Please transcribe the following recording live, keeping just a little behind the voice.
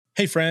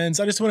Hey friends,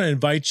 I just want to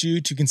invite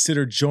you to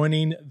consider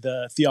joining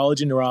the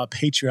Theology in the Raw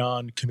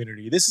Patreon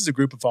community. This is a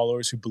group of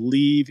followers who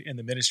believe in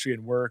the ministry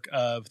and work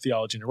of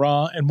Theology in the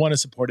Raw and want to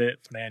support it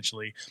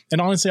financially. And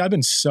honestly, I've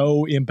been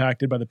so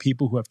impacted by the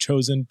people who have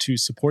chosen to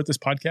support this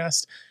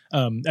podcast.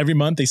 Every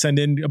month they send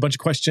in a bunch of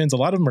questions. A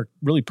lot of them are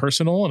really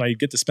personal, and I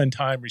get to spend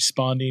time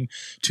responding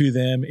to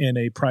them in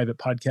a private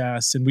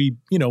podcast. And we,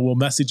 we'll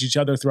message each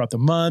other throughout the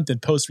month and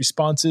post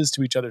responses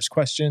to each other's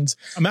questions.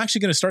 I'm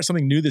actually going to start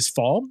something new this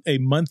fall, a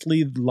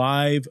monthly live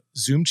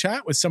Zoom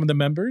chat with some of the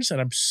members. And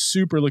I'm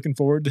super looking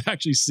forward to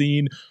actually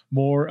seeing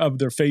more of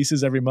their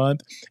faces every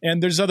month.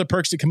 And there's other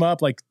perks that come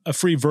up, like a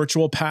free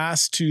virtual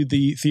pass to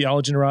the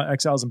Theology in the Raw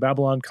Exiles in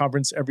Babylon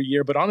conference every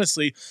year. But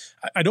honestly,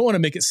 I don't want to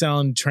make it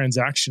sound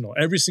transactional.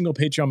 Every single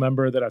Patreon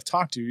member that I've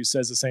talked to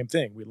says the same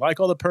thing. We like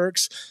all the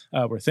perks.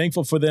 We're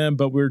thankful for them,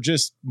 but we're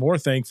just more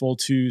thankful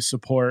to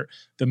support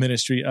the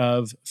ministry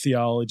of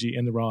Theology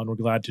in the Raw, and we're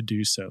glad to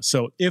do so.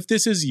 So if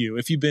this is you,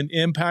 if you've been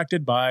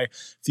impacted by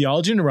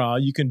Theology in the Raw,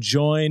 you can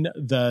join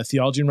the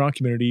Theology in the Raw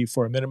community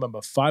for a minimum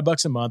of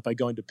 $5 a month by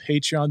going to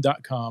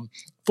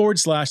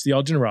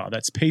patreon.com/Theology in the Raw.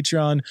 That's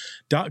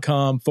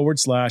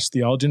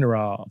patreon.com/Theology in the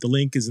Raw. The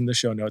link is in the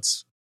show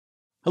notes.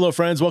 Hello,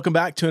 friends. Welcome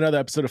back to another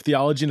episode of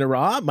Theology in the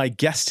Raw. My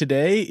guest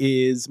today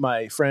is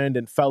my friend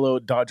and fellow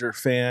Dodger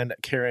fan,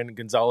 Karen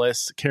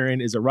González. Karen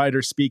is a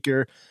writer,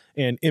 speaker,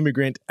 and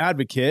immigrant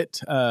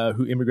advocate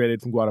who immigrated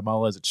from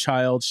Guatemala as a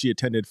child. She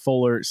attended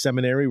Fuller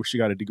Seminary, where she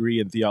got a degree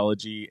in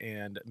theology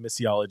and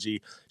missiology.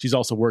 She's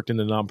also worked in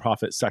the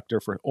nonprofit sector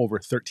for over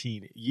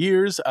 13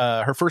 years.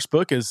 Her first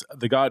book is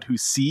The God Who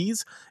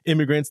Sees: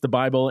 Immigrants, the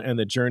Bible, and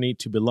the Journey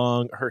to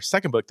Belong. Her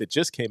second book that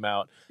just came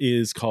out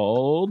is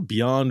called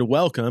Beyond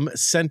Welcome: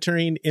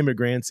 Centering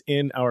Immigrants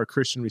in Our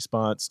Christian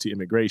Response to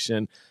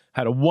Immigration.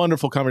 Had a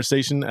wonderful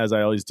conversation, as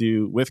I always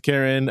do, with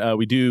Karen.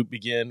 We do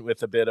begin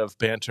with a bit of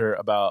banter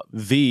about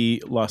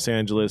the Los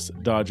Angeles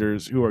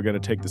Dodgers, who are going to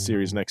take the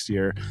series next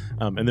year.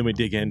 And then we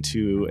dig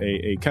into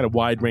a kind of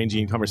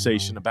wide-ranging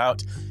conversation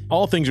about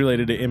all things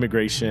related to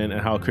immigration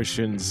and how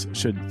Christians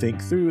should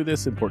think through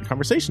this important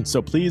conversation.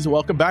 So please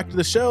welcome back to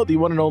the show, the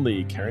one and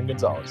only Karen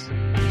González.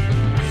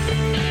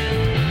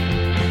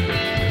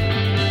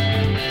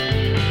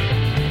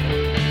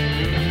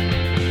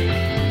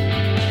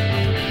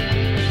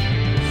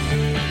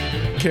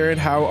 Karen,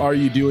 how are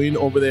you doing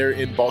over there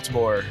in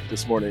Baltimore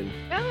this morning?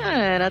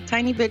 Good. A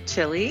tiny bit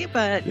chilly,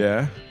 but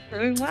yeah,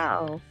 doing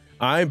well.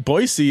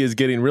 Boise is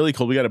getting really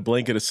cold. We got a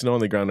blanket of snow on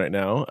the ground right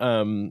now.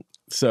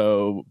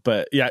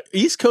 But yeah,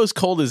 East Coast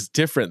cold is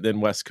different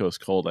than West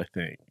Coast cold, I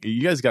think.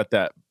 You guys got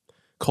that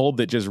cold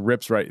that just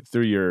rips right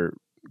through your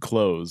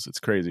clothes. It's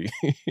crazy.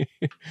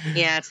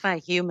 Yeah, it's not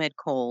humid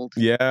cold.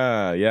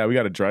 Yeah, we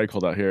got a dry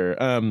cold out here.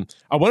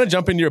 I want to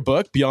jump into your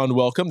book, Beyond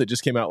Welcome, that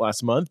just came out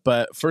last month.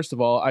 But first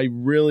of all, I've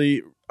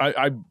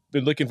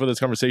been looking for this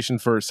conversation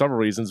for several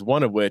reasons,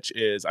 one of which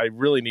is I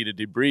really need a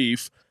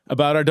debrief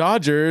about our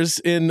Dodgers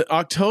in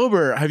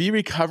October. Have you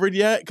recovered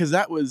yet? Because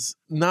that was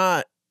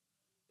not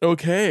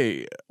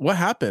okay. What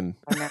happened?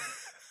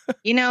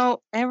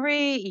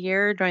 Every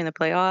year during the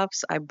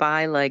playoffs, I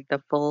buy like the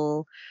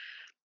full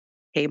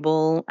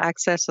cable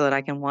access so that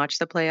I can watch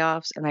the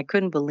playoffs. And I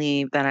couldn't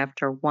believe that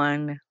after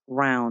one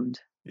round,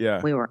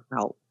 we were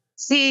out.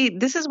 See,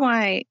 this is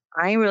why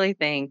I really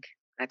think,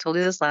 I told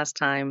you this last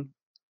time,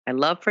 I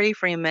love Freddie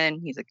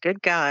Freeman. He's a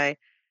good guy.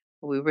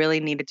 But we really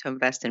needed to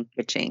invest in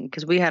pitching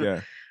because we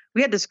had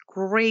this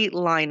great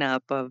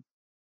lineup of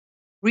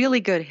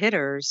really good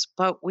hitters,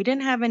 but we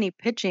didn't have any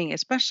pitching,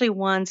 especially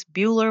once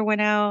Buehler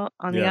went out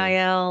on the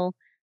IL.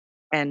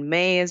 And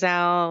May is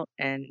out,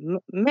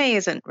 and May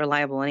isn't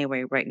reliable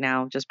anyway right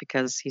now just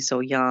because he's so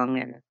young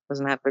and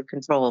doesn't have good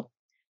control.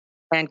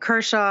 And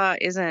Kershaw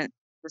isn't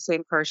the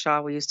same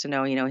Kershaw we used to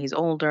know. He's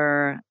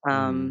older.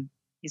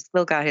 He's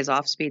still got his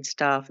off-speed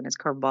stuff and his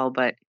curveball,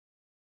 but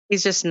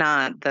he's just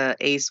not the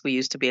ace we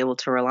used to be able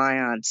to rely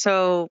on.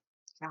 So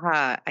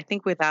I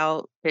think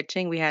without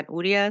pitching, we had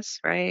Urias,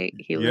 right?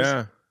 He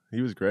was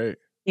great.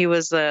 He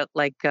was I'm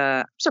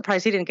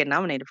surprised he didn't get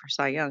nominated for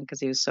Cy Young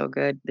because he was so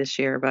good this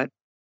year, but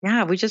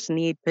yeah, we just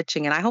need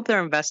pitching, and I hope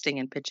they're investing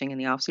in pitching in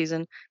the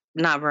offseason.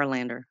 Not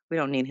Verlander. We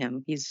don't need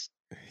him. He's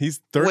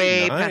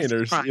 39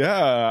 or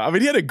yeah. I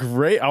mean, he had a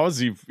great,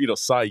 obviously,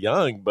 Cy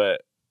Young,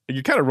 but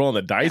you're kind of rolling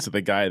the dice with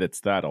a guy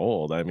that's that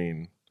old. I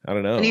mean, I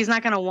don't know. And he's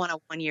not going to want a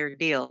one-year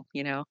deal,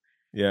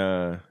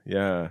 Yeah.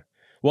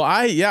 Well,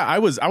 I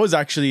was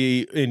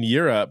actually in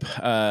Europe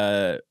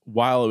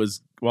while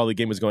the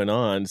game was going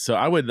on, so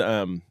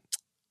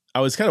I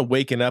was kind of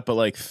waking up at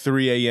like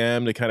 3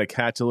 a.m. to kind of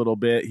catch a little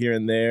bit here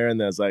and there.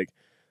 And I was like,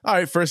 all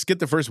right, get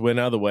the first win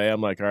out of the way. I'm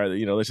like, all right,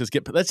 let's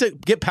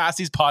get past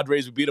these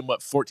Padres. We beat them,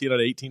 14 out of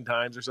 18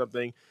 times or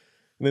something.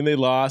 And then they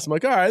lost. I'm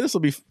like, all right, this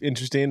will be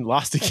interesting.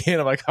 Lost again.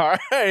 I'm like, all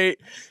right.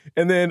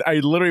 And then I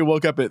literally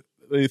woke up at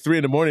 3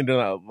 in the morning during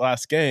that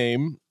last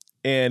game.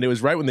 And it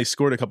was right when they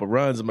scored a couple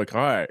runs. I'm like,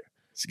 all right,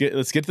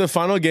 let's get to the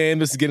final game.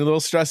 This is getting a little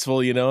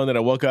stressful, And then I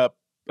woke up.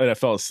 And I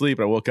fell asleep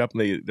and I woke up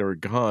and they were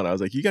gone. I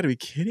was like, you got to be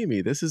kidding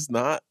me. This is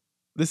not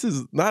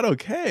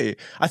okay.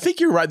 I think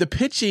you're right. The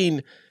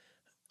pitching,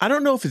 I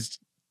don't know if it's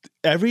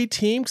every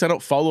team because I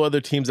don't follow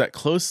other teams that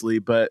closely,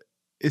 but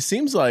it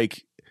seems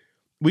like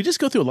we just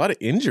go through a lot of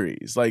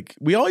injuries. Like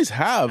we always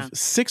have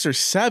 6 or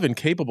 7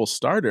 capable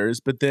starters,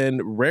 but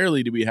then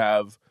rarely do we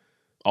have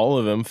all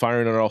of them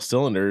firing on all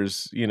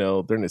cylinders,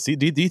 during the season.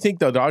 Do you think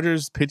the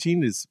Dodgers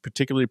pitching is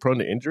particularly prone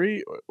to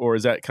injury, or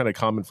is that kind of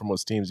common for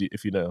most teams,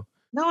 if you know?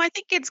 No, I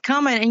think it's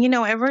common. And,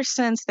 ever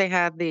since they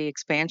had the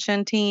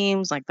expansion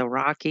teams like the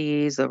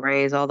Rockies, the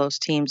Rays, all those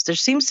teams, there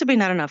seems to be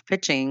not enough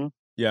pitching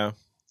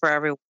for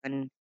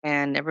everyone.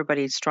 And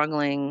everybody's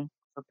struggling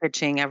for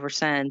pitching ever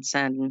since.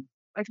 And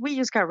we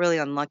just got really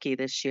unlucky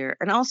this year.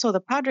 And also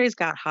the Padres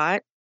got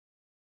hot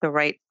the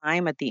right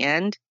time at the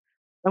end.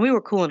 And we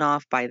were cooling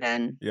off by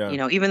then. Yeah.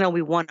 Even though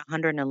we won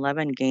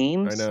 111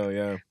 games. I know,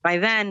 yeah. By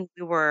then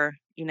we were,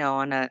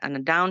 on a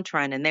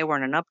downtrend and they were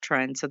on an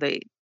uptrend. So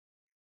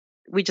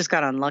we just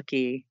got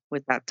unlucky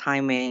with that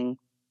timing.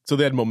 So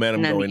they had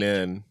momentum going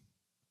in.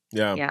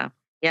 Yeah.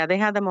 Yeah, they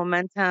had the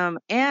momentum.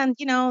 And,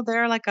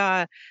 they're like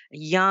a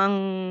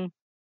young,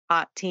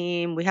 hot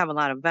team. We have a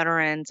lot of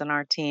veterans on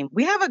our team.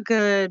 We have a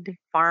good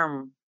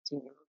farm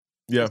team.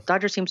 Yeah.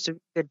 Dodgers seems to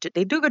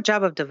they do a good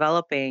job of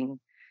developing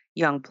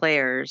young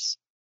players.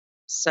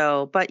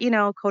 So, but,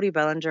 Cody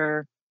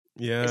Bellinger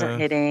isn't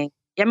hitting.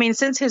 I mean,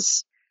 since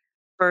his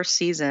first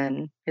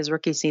season, his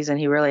rookie season,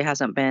 he really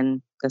hasn't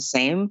been the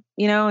same,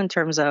 in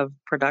terms of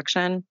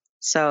production.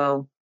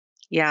 So,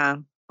 yeah,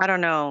 I don't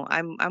know.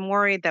 I'm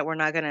worried that we're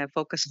not going to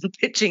focus on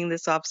pitching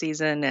this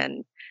offseason.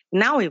 And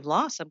now we've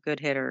lost some good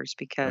hitters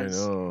because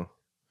I know.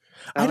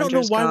 I don't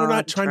know why we're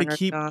not trying to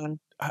keep.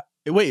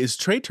 Wait, is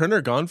Trey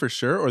Turner gone for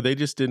sure, or they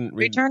just didn't?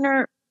 Trey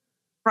Turner,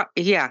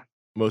 yeah,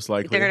 most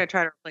likely they're going to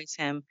try to replace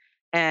him.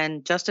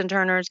 And Justin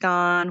Turner's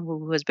gone,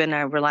 who has been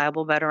a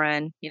reliable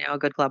veteran, a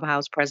good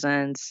clubhouse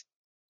presence.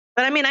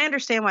 But I mean, I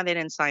understand why they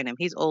didn't sign him.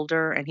 He's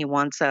older and he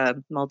wants a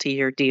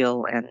multi-year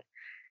deal, and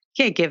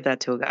you can't give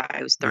that to a guy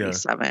who's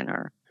 37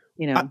 or,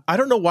 I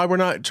don't know why we're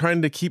not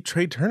trying to keep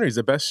Trey Turner. He's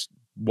the best,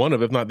 one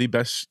of, if not the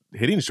best,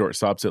 hitting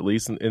shortstops at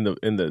least in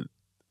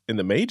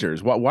the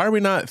majors. Why are we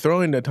not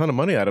throwing a ton of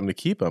money at him to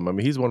keep him? I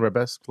mean, he's one of our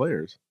best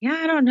players. Yeah,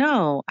 I don't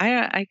know.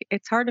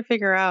 It's hard to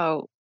figure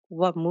out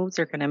what moves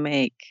they're going to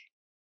make.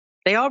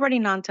 They already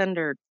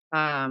non-tendered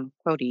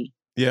Cody.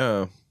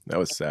 Yeah, that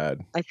was sad.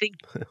 I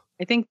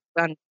think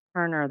on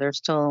Turner, they're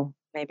still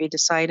maybe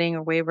deciding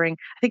or wavering.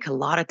 I think a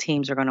lot of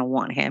teams are going to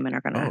want him and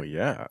are going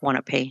to want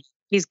to pay.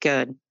 He's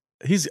good.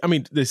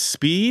 The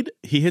speed,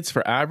 he hits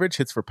for average,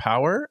 hits for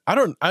power.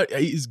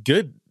 He's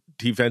good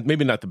defense.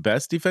 Maybe not the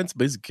best defense,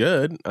 but he's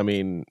good. I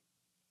mean,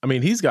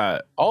 he's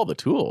got all the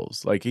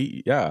tools.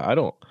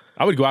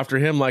 I would go after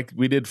him like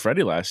we did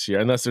Freddie last year,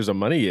 unless there's a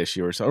money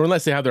issue or something, or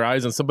unless they have their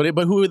eyes on somebody.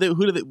 But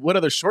what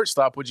other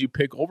shortstop would you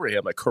pick over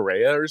him? Like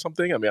Correa or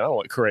something? I mean, I don't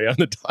want Correa on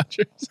the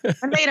Dodgers.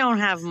 And they don't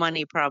have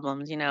money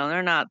problems,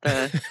 they're not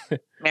the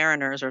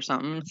Mariners or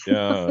something.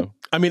 Yeah.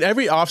 I mean,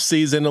 every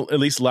offseason, at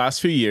least the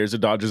last few years, the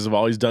Dodgers have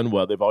always done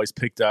well. They've always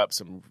picked up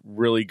some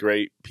really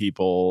great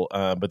people,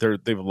 but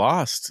they've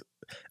lost.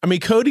 I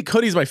mean,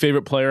 Cody's my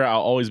favorite player.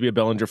 I'll always be a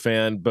Bellinger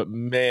fan, but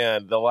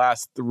man, the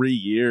last 3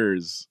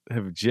 years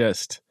have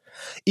just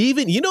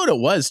even, what it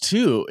was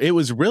too? It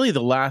was really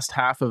the last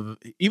half of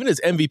even his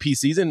MVP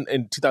season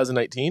in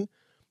 2019.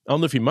 I don't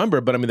know if you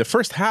remember, but I mean, the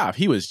first half,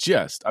 he was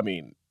just,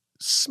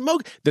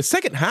 smoke. The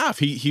second half,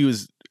 he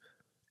was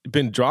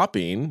been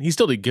dropping. He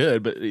still did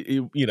good, but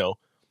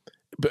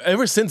but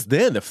ever since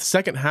then, the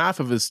second half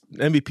of his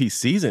MVP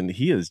season,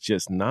 he has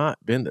just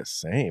not been the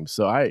same.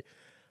 So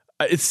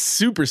it's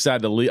super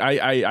sad to leave.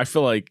 I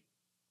feel like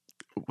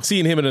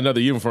seeing him in another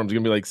uniform is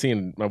gonna be like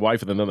seeing my wife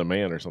with another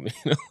man or something.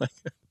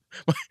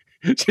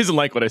 She doesn't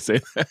like what I say,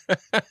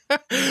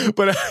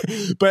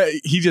 but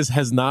he just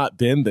has not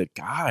been the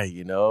guy.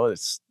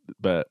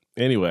 But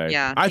anyway,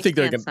 I think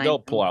they'll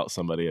pull out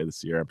somebody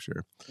this year. I'm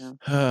sure.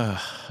 Yeah.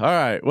 All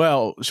right.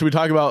 Well, should we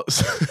talk about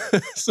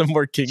some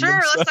more kingdom?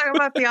 Sure. Let's talk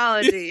about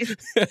theology.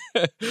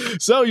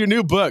 So, your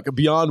new book,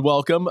 Beyond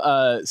Welcome,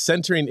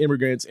 Centering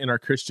Immigrants in Our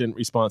Christian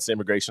Response to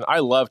Immigration. I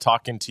love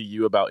talking to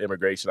you about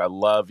immigration. I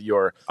love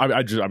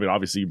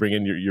obviously you bring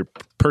in your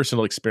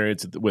personal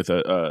experience with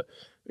a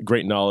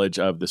great knowledge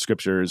of the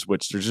scriptures,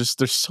 which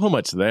there's so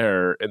much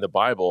there in the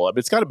Bible. I mean,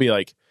 it's got to be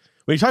like,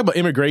 when you talk about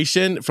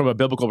immigration from a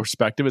biblical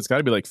perspective, it's got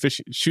to be like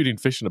shooting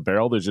fish in a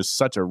barrel. There's just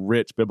such a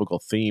rich biblical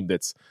theme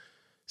that's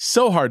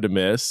so hard to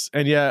miss,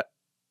 and yet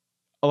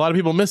a lot of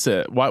people miss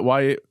it.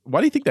 Why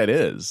do you think that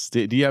is?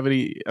 Do you have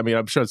any? I mean,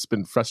 I'm sure it's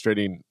been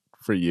frustrating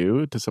for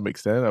you to some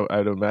extent,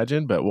 I'd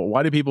imagine, but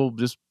why do people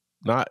just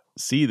not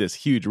see this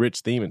huge,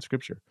 rich theme in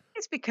Scripture?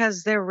 It's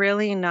because they're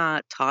really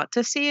not taught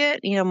to see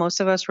it.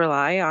 Most of us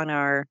rely on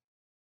our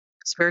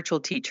spiritual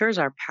teachers,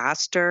 our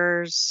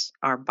pastors,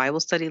 our Bible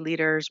study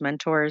leaders,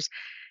 mentors,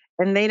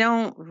 and they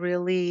don't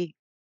really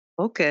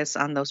focus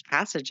on those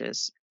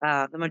passages.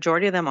 The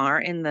majority of them are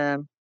in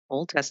the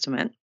Old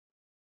Testament,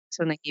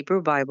 so in the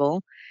Hebrew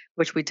Bible,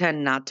 which we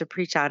tend not to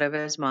preach out of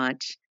as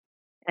much.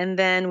 And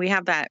then we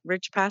have that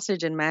rich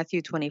passage in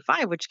Matthew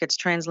 25, which gets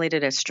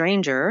translated as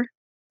stranger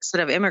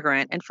instead of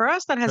immigrant. And for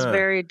us, that has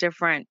very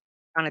different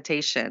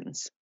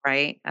connotations,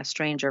 right? A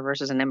stranger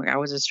versus an immigrant. I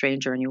was a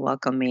stranger and you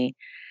welcome me.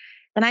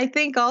 And I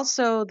think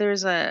also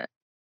there's in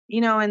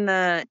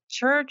the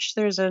church,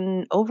 there's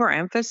an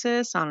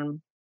overemphasis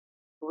on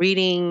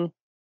reading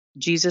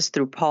Jesus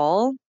through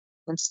Paul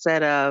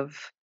instead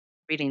of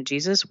reading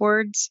Jesus'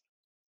 words.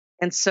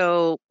 And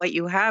so what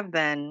you have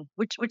then,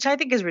 which I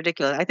think is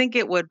ridiculous. I think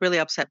it would really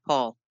upset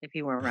Paul if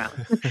he were around.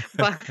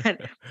 But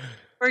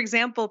for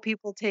example,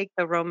 people take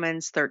the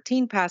Romans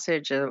 13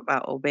 passage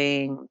about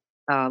obeying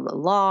the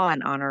law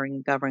and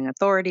honoring governing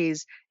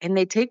authorities, and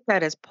they take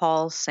that as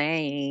Paul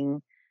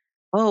saying,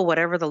 oh,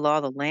 whatever the law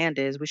of the land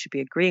is, we should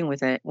be agreeing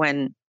with it.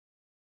 When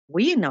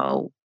we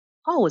know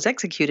Paul was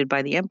executed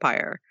by the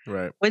empire.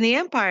 Right. When the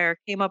empire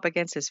came up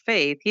against his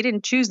faith, he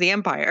didn't choose the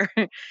empire.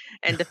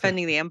 And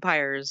defending the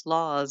empire's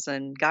laws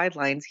and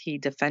guidelines, he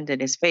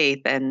defended his faith.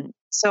 And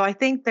so I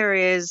think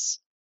it's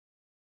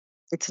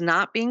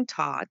not being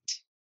taught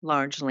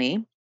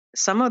largely.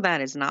 Some of that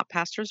is not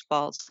pastor's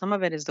fault. Some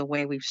of it is the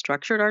way we've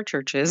structured our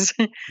churches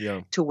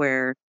Yeah. to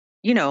where,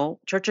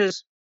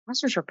 pastors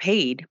are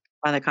paid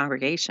by the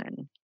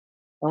congregation.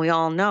 And we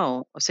all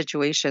know of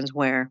situations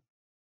where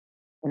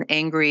an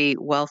angry,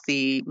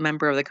 wealthy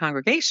member of the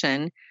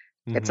congregation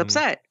gets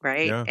upset,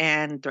 right? Yeah.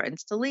 And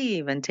threatens to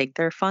leave and take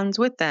their funds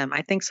with them.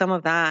 I think some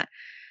of that,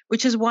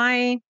 which is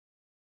why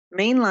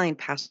mainline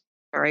pastors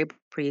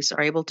priests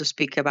are able to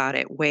speak about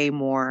it way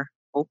more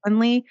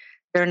openly.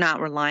 They're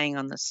not relying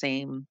on the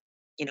same,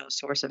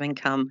 source of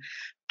income.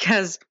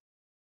 Because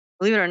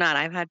believe it or not,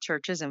 I've had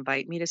churches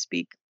invite me to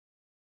speak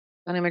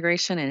on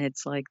immigration, and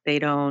it's like they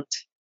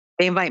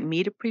invite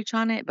me to preach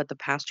on it, but the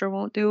pastor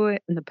won't do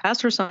it. And the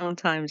pastor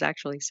sometimes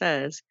actually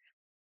says,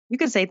 you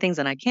can say things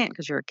that I can't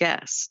because you're a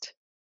guest,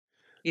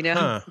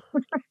 Huh.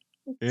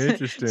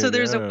 Interesting. So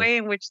there's a way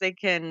in which they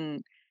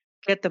can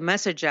get the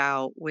message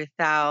out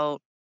without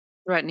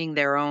threatening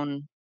their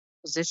own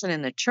position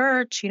in the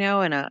church,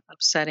 and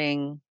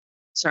upsetting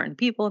certain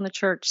people in the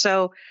church.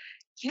 So,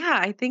 yeah,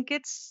 I think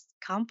it's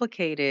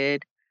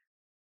complicated,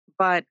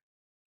 but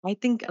I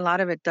think a lot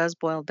of it does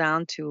boil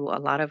down to a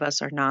lot of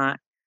us are not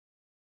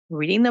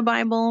reading the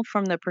Bible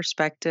from the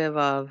perspective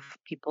of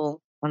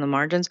people on the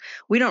margins.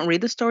 We don't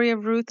read the story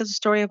of Ruth as a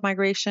story of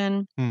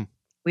migration.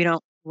 We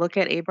don't look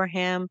at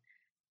Abraham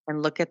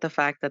and look at the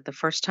fact that the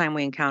first time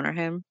we encounter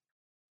him,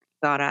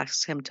 God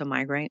asks him to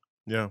migrate.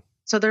 Yeah.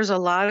 So there's a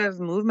lot of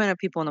movement of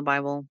people in the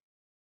Bible.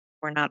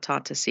 We're not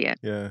taught to see it.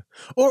 Yeah.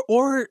 Or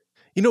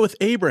with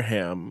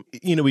Abraham,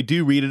 we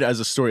do read it as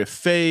a story of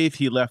faith.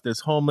 He left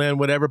his homeland,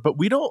 whatever, but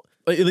we don't,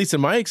 at least in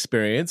my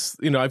experience,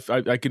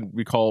 I can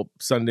recall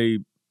Sunday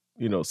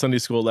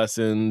school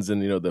lessons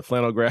and, the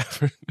flannel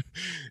graph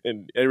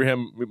and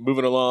Abraham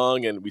moving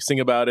along, and we sing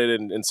about it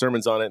and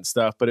sermons on it and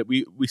stuff. But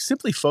we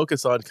simply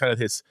focus on kind of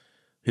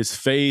his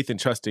faith and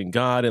trusting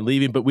God and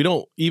leaving, but we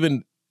don't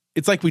even,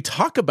 it's like we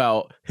talk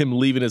about him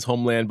leaving his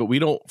homeland, but we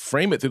don't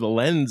frame it through the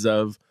lens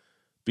of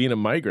being a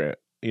migrant,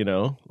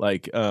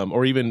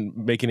 or even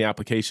making the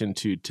application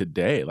to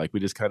today. Like we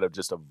just kind of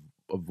just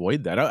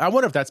avoid that. I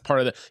wonder if that's part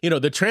of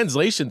the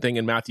translation thing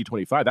in Matthew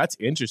 25. That's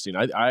interesting.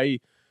 I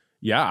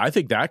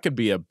think that could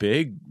be a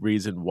big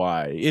reason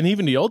why. And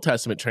even the Old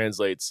Testament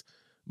translates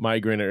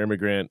migrant or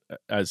immigrant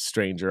as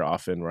stranger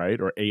often,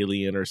 right? Or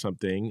alien or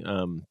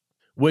something,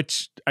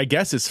 which I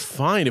guess is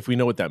fine if we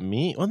know what that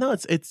means. Well, no,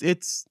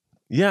 it's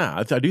yeah,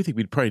 I do think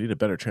we'd probably need a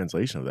better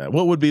translation of that.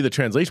 What would be the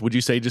translation? Would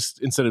you say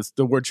just instead of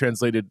the word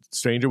translated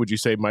stranger, would you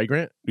say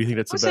migrant? Do you think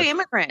that's I would say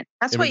immigrant.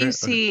 That's what you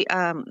see.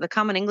 The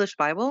Common English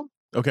Bible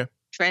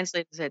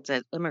translates it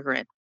as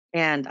immigrant.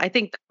 And I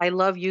think I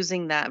love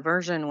using that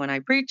version when I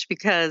preach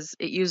because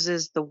it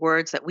uses the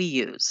words that we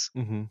use.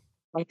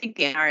 I think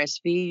the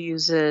RSV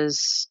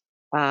uses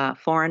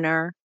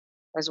foreigner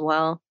as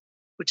well,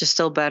 which is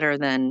still better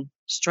than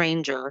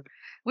stranger,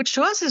 which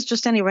to us is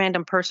just any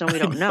random person we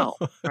don't know,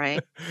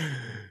 right?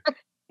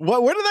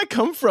 Where did that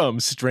come from,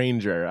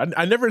 stranger?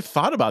 I never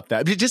thought about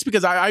that. Just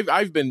because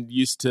I've been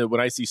used to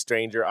when I see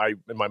stranger,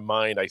 in my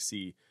mind I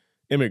see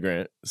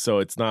immigrant. So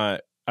it's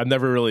not. I've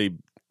never really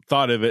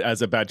thought of it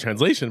as a bad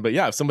translation. But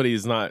yeah, if somebody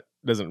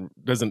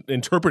doesn't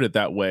interpret it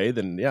that way,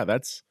 then yeah,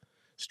 that's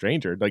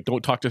stranger. Like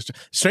don't talk to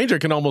stranger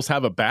can almost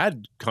have a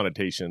bad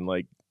connotation.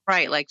 Like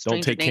right, like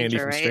don't take danger, candy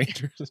from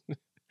strangers.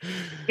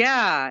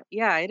 Yeah,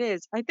 it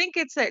is. I think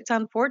it's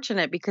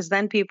unfortunate because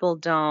then people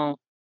don't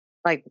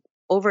like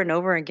over and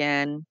over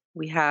again.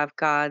 We have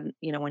God,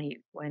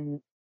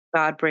 when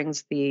God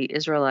brings the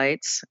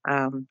Israelites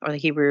or the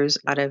Hebrews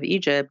out of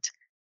Egypt,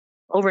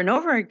 over and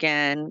over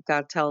again,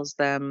 God tells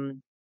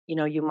them,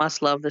 you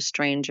must love the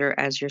stranger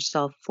as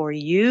yourself, for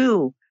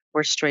you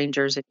were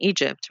strangers in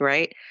Egypt,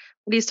 right?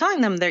 But he's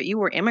telling them that you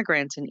were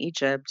immigrants in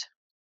Egypt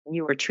and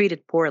you were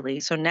treated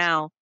poorly. So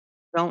now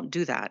don't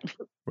do that.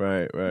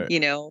 Right.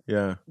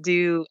 Yeah.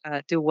 Do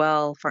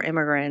well for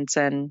immigrants,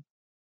 and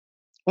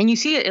you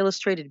see it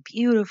illustrated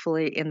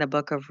beautifully in the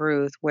book of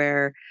Ruth,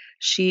 where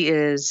she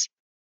is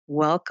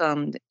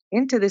welcomed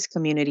into this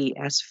community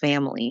as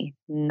family,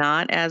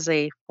 not as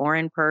a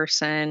foreign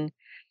person,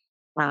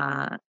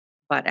 but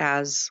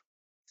as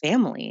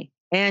family.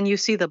 And you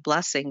see the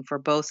blessing for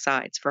both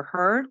sides, for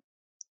her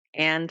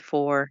and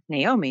for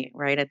Naomi,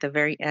 right? At the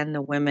very end,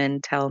 the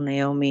women tell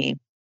Naomi,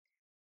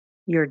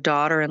 your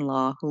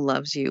daughter-in-law who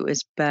loves you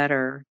is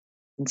better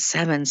than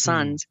 7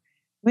 sons.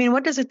 I mean,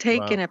 what does it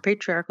take in Wow. a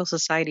patriarchal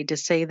society to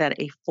say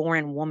that a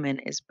foreign woman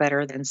is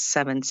better than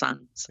 7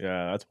 sons?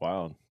 Yeah, that's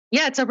wild.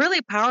 Yeah, it's a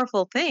really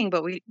powerful thing,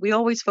 but we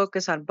always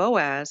focus on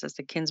Boaz as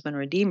the kinsman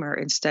redeemer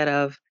instead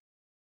of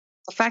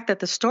the fact that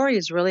the story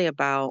is really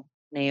about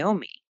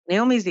Naomi.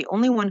 Naomi is the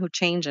only one who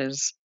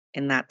changes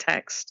in that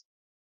text.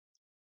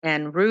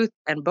 And Ruth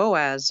and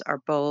Boaz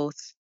are both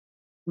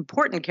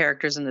important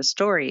characters in the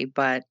story,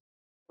 but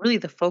really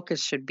the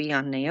focus should be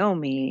on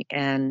Naomi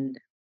and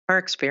her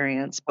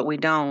experience, but we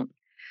don't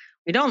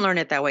learn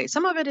it that way.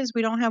 Some of it is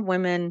we don't have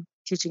women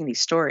teaching these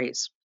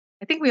stories.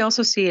 I think we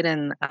also see it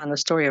in on the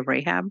story of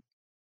Rahab.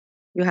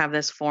 You have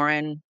this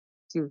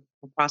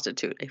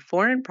prostitute, a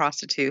foreign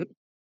prostitute.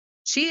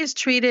 She is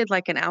treated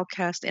like an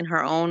outcast in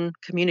her own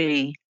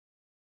community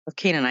of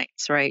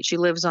Canaanites, right? She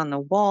lives on the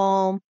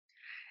wall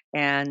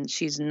and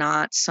she's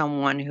not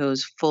someone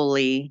who's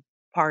fully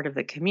part of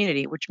the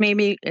community, which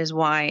maybe is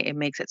why it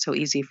makes it so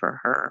easy for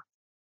her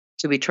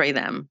to betray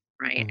them,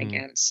 right?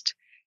 Against,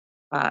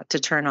 to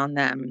turn on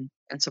them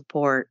and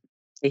support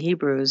the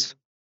Hebrews.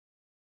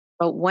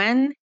 But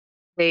when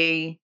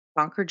they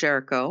conquer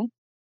Jericho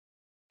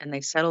and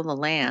they settle the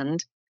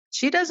land,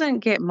 she doesn't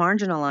get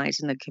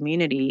marginalized in the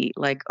community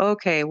like,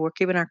 okay, we're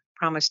keeping our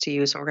promise to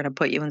you, so we're going to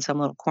put you in some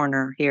little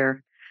corner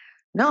here.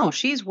 No,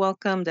 she's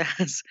welcomed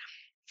as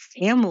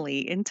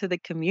family into the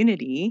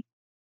community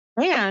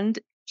and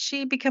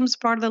she becomes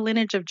part of the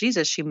lineage of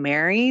Jesus. She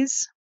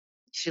marries,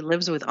 she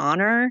lives with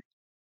honor,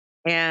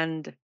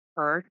 and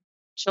her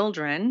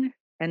children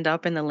end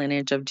up in the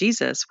lineage of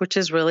Jesus, which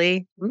is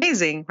really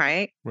amazing,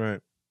 right? Right.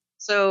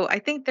 So I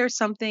think there's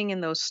something in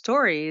those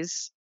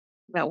stories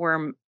that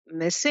we're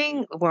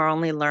missing. We're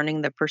only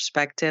learning the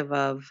perspective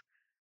of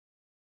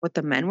what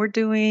the men were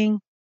doing,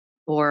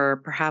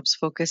 or perhaps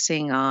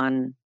focusing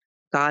on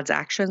God's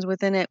actions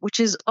within it, which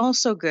is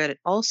also good,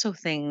 also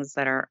things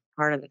that are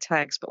part of the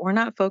text, but we're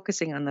not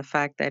focusing on the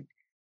fact that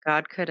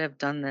God could have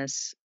done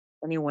this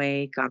any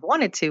way God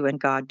wanted to, and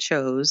God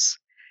chose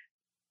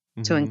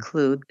to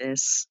include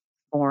this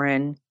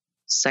foreign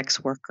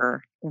sex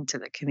worker into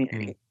the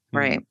community,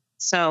 right?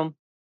 So,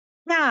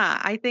 yeah,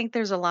 I think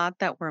there's a lot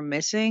that we're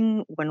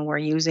missing when we're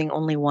using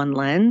only one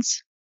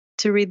lens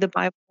to read the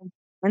Bible.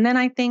 And then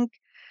I think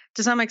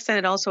to some extent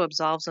it also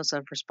absolves us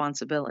of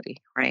responsibility,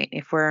 right?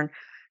 If we're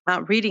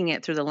not reading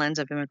it through the lens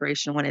of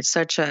immigration when it's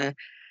such a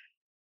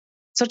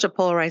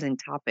polarizing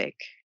topic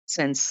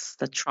since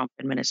the Trump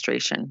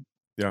administration.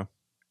 Yeah.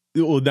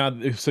 Well,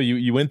 now, so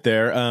you went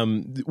there.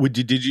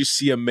 Did you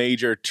see a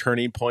major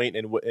turning point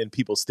in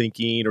people's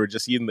thinking, or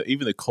just even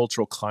the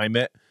cultural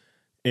climate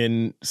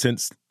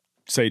since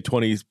say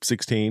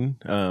 2016?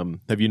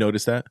 Have you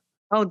noticed that?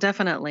 Oh,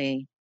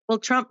 definitely. Well,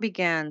 Trump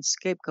began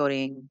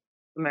scapegoating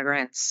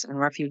immigrants and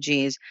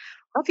refugees.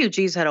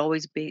 Refugees had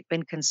always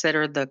been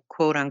considered the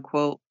quote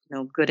unquote,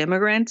 good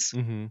immigrants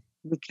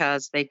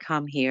because they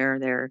come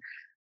here,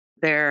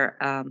 they're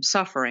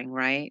suffering,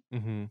 right?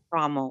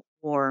 Trauma,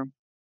 war,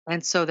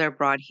 and so they're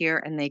brought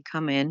here and they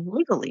come in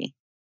legally.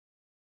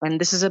 And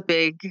this is a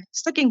big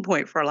sticking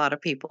point for a lot of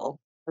people,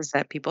 is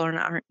that people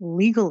aren't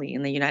legally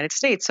in the United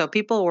States. So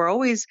people were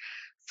always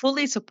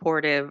fully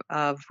supportive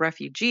of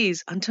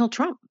refugees until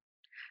Trump.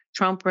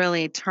 Trump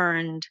really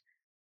turned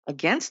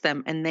against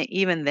them, and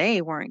even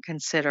they weren't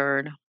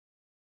considered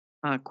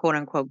quote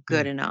unquote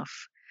good enough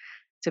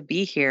to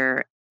be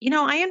here.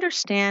 I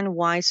understand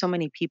why so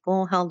many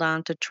people held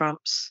on to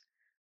Trump's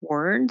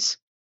words.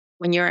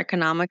 When you're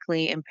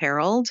economically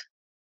imperiled,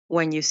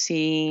 when you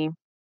see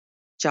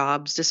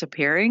jobs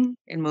disappearing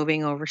and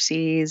moving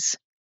overseas,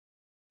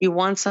 you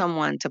want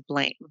someone to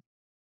blame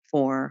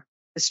for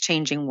this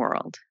changing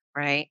world,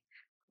 right?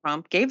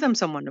 Trump gave them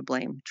someone to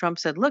blame. Trump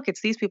said, look,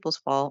 it's these people's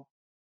fault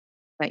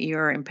that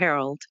you're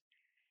imperiled.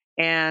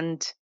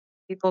 And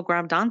people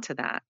grabbed onto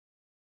that.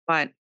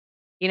 But,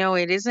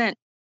 it isn't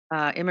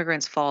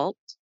immigrants' fault.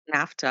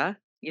 NAFTA,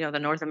 the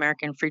North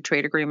American Free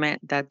Trade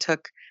Agreement that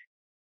took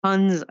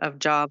tons of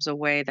jobs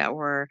away that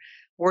were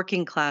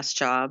working class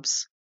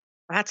jobs,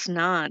 that's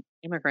not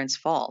immigrants'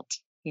 fault.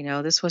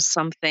 This was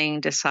something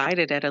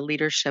decided at a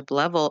leadership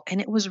level, and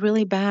it was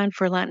really bad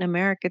for Latin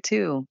America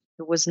too.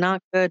 It was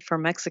not good for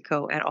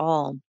Mexico at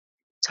all.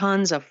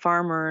 Tons of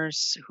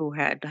farmers who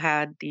had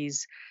had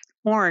these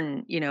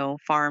corn,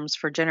 farms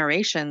for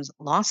generations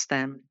lost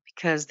them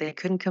because they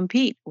couldn't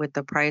compete with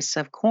the price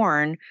of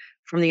corn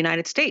from the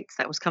United States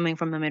that was coming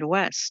from the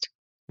Midwest.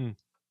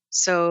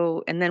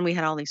 So, and then we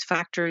had all these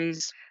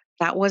factories.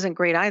 That wasn't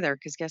great either,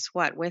 because guess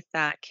what? With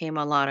that came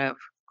a lot of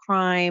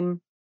crime.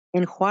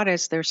 In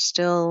Juarez, there's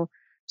still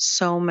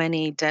so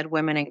many dead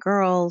women and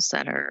girls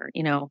that are,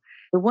 it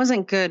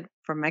wasn't good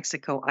for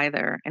Mexico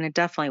either. And it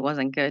definitely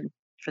wasn't good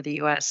for the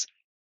US.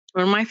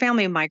 When my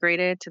family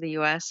migrated to the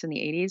US in the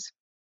 80s,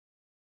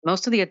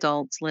 most of the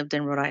adults lived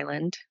in Rhode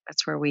Island.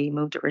 That's where we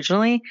moved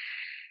originally.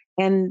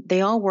 And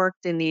they all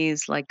worked in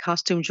these like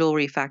costume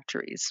jewelry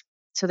factories.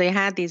 So they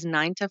had these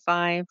 9 to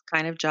 5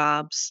 kind of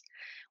jobs,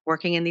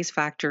 working in these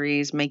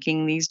factories,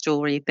 making these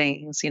jewelry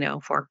things,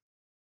 for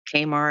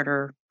Kmart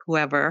or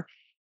whoever.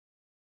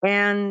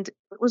 And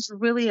it was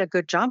really a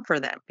good job for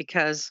them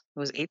because it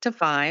was 8 to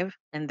 5.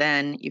 And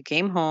then you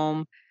came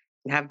home,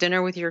 you have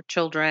dinner with your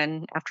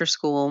children after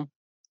school.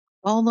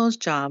 All those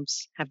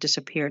jobs have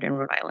disappeared in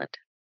Rhode Island,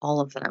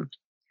 all of them.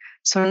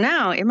 So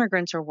now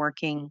immigrants are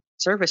working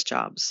service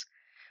jobs,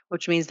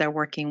 which means they're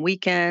working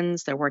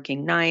weekends, they're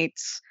working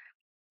nights,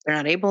 they're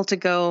not able to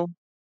go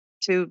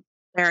to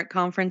parent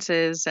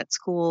conferences at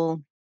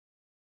school,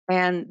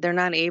 and they're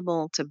not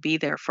able to be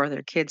there for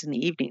their kids in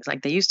the evenings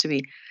like they used to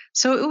be.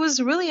 So it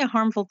was really a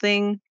harmful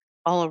thing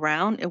all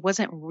around. It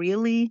wasn't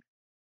really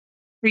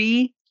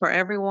free for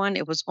everyone.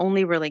 It was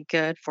only really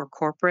good for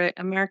corporate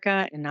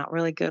America and not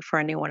really good for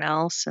anyone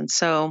else. And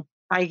so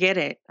I get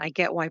it. I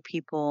get why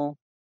people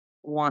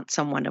want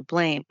someone to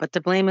blame, but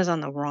the blame is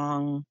on the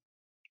wrong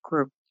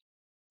group.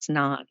 It's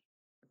not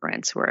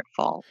immigrants who are at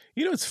fault.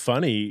 It's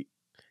funny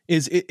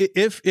is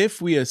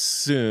if we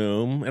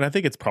assume, and I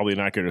think it's probably an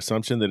accurate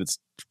assumption, that it's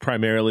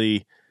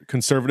primarily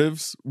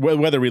conservatives,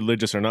 whether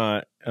religious or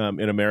not,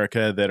 in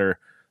America that are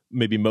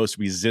maybe most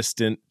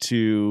resistant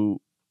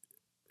to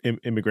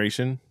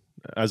immigration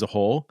as a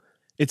whole.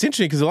 It's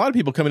interesting because a lot of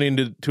people coming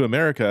into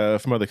America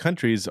from other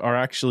countries are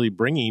actually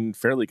bringing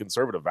fairly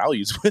conservative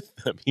values with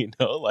them,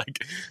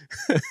 like,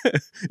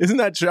 isn't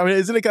that true? I mean,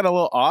 isn't it kind of a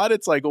little odd?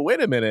 It's like, well,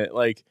 wait a minute.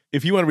 Like,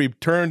 if you want to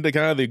return to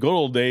kind of the good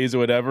old days or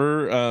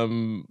whatever, a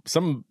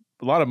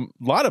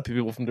lot of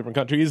people from different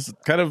countries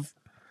kind of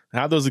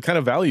have those kind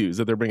of values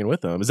that they're bringing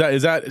with them. Is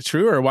that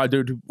true? Or why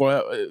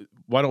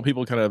don't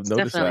people kind of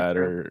notice that?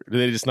 True. Or do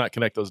they just not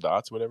connect those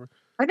dots, whatever?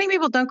 I think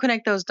people don't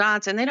connect those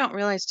dots, and they don't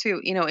realize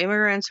too,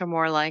 immigrants are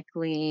more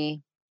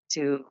likely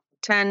to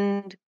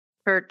attend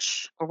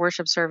church or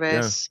worship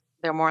service. Yeah.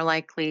 They're more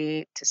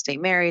likely to stay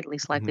married,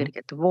 least likely to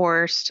get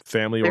divorced.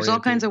 Family There's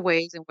all kinds of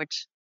ways in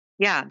which,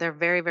 they're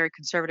very, very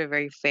conservative,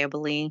 very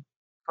family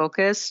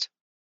focused.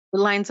 It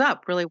lines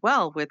up really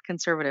well with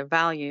conservative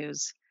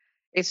values.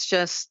 It's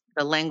just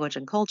the language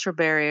and culture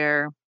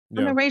barrier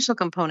and the racial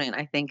component,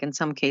 I think, in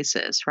some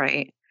cases,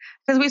 right?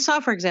 Because we saw,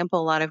 for example,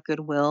 a lot of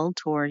goodwill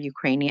toward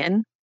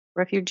Ukrainian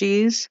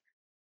refugees,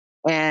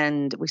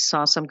 and we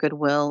saw some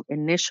goodwill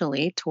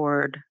initially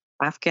toward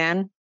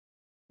Afghan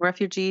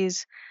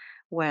refugees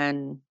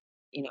when,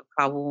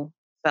 Kabul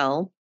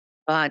fell.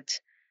 But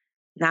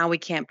now we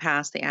can't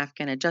pass the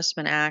Afghan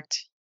Adjustment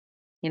Act,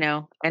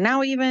 and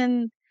now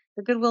even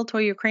the goodwill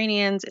toward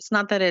Ukrainians, it's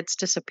not that it's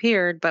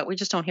disappeared, but we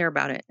just don't hear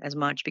about it as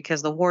much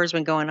because the war has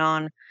been going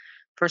on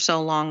for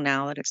so long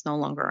now that it's no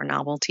longer a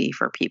novelty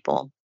for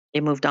people. They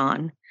moved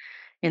on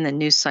in the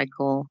news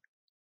cycle.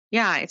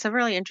 Yeah, it's a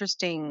really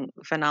interesting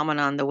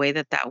phenomenon, the way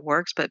that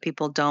works, but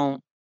people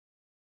don't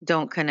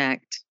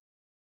connect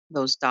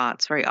those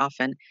dots very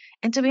often.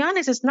 And to be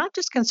honest, it's not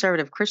just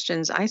conservative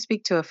Christians. I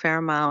speak to a fair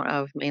amount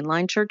of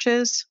mainline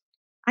churches.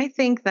 I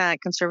think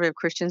that conservative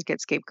Christians get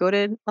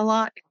scapegoated a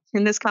lot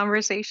in this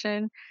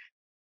conversation.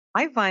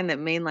 I find that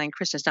mainline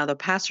Christians, now the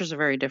pastors are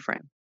very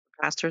different.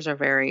 Pastors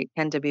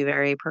tend to be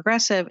very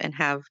progressive and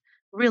have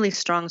really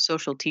strong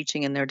social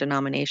teaching in their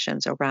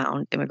denominations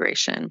around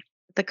immigration.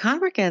 The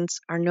congregants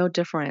are no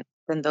different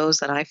than those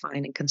that I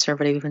find in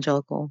conservative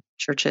evangelical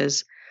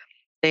churches.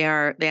 They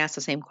ask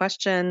the same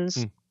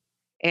questions,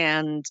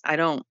 and I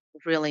don't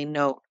really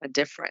know a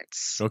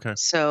difference. Okay.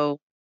 So,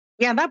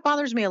 that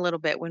bothers me a little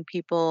bit when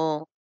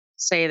people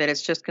say that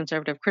it's just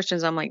conservative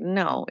Christians. I'm like,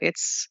 no,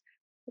 it's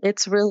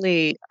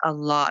really a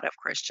lot of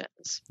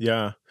Christians.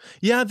 Yeah.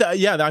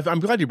 I'm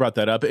glad you brought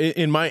that up.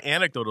 In my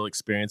anecdotal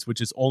experience, which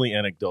is only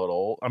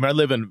anecdotal, I mean, I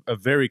live in a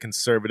very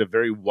conservative,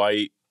 very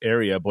white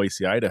area,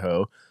 Boise,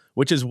 Idaho,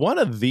 which is one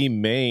of the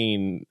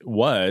main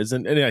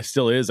and it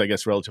still is, I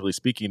guess, relatively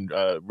speaking,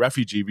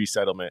 refugee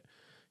resettlement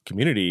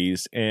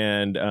communities,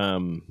 and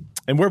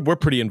we're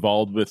pretty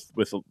involved with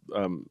the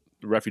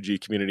refugee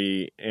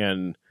community,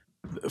 and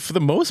for the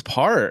most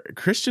part,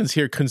 Christians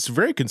here,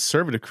 very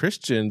conservative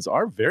Christians,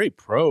 are very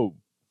pro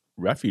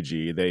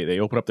refugee. They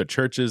open up their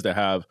churches. They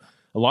have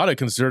a lot of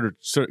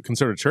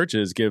conservative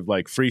churches give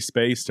like free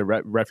space to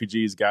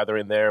refugees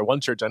gathering there. One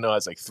church I know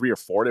has like 3 or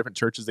 4 different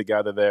churches that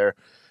gather there.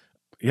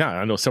 Yeah,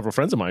 I know several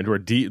friends of mine who are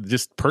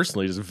just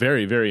personally just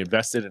very, very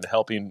invested in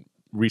helping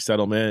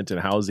resettlement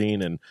and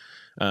housing, and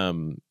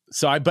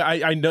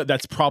I know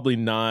that's probably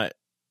not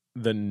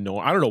the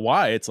norm. I don't know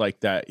why it's like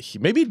that.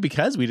 Maybe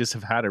because we just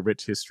have had a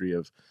rich history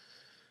of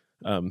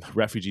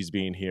refugees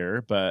being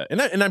here, but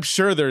I'm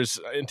sure there's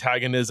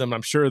antagonism.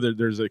 I'm sure that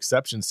there's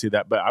exceptions to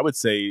that, but I would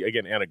say,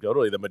 again,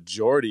 anecdotally, the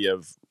majority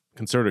of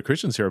conservative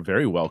Christians here are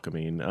very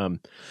welcoming.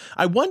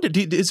 I wonder,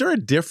 is there a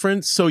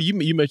difference? So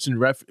you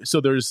mentioned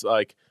so there's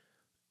like,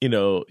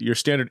 your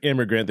standard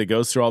immigrant that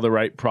goes through all the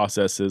right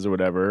processes or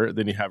whatever.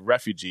 Then you have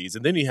refugees,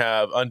 and then you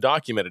have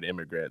undocumented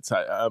immigrants.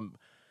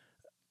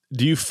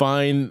 Do you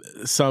find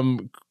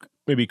some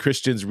maybe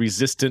Christians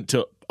resistant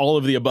to all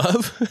of the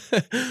above?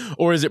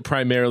 Or is it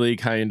primarily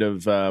kind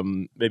of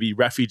maybe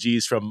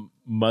refugees from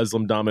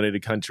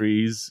Muslim-dominated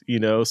countries,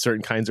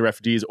 certain kinds of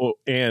refugees?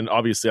 And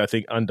obviously, I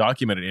think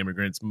undocumented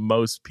immigrants,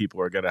 most people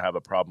are going to have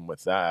a problem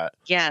with that.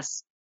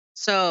 Yes.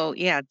 So,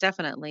 yeah,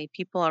 definitely.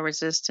 People are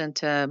resistant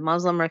to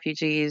Muslim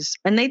refugees,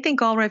 and they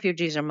think all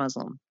refugees are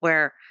Muslim,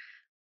 where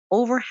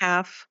over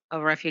half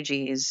of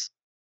refugees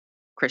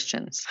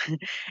Christians.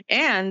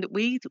 And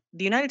the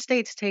United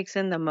States takes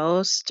in the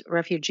most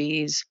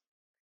refugees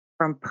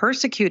from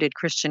persecuted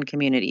Christian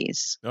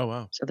communities. Oh,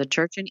 wow. So the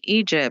church in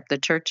Egypt, the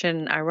church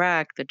in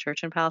Iraq, the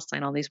church in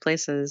Palestine, all these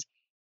places.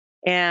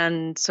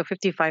 And so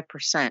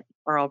 55%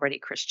 are already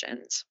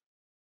Christians.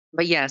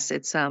 But yes,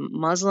 it's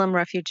Muslim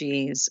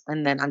refugees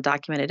and then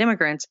undocumented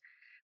immigrants.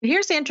 But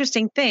here's the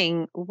interesting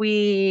thing.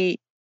 I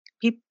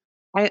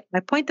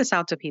point this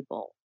out to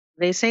people.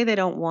 They say they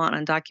don't want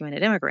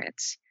undocumented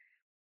immigrants.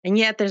 And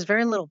yet there's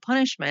very little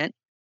punishment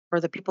for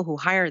the people who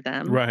hire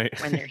them right.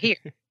 when they're here.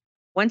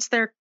 Once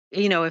they're,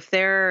 if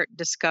they're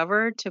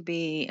discovered to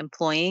be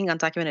employing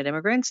undocumented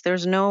immigrants,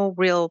 there's no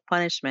real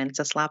punishment. It's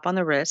a slap on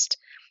the wrist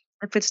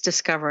if it's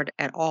discovered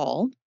at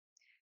all.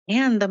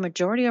 And the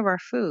majority of our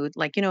food,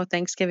 like,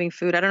 Thanksgiving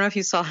food, I don't know if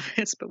you saw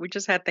this, but we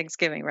just had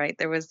Thanksgiving, right?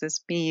 There was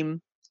this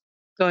meme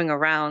going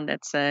around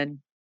that said,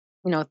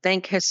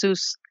 thank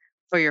Jesus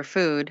for your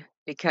food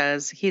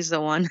because he's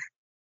the one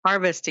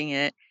harvesting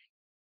it.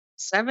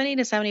 70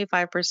 to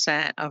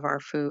 75% of our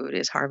food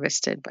is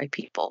harvested by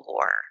people who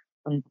are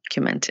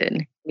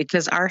undocumented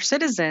because our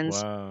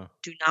citizens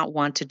do not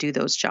want to do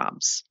those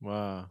jobs.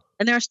 Wow.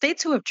 And there are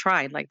states who have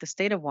tried, like the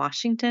state of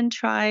Washington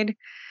tried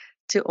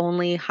to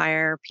only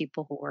hire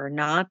people who are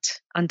not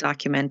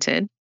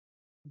undocumented,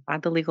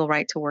 had the legal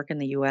right to work in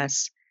the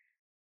U.S.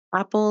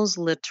 Apples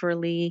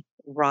literally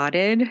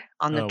rotted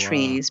on the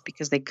trees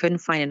because they couldn't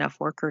find enough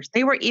workers.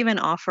 They were even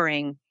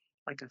offering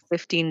like a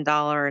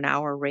 $15 an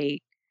hour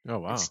rate. Oh,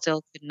 wow.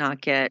 Still could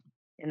not get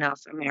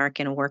enough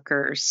American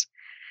workers.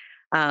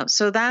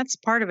 So that's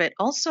part of it.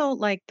 Also,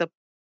 like the,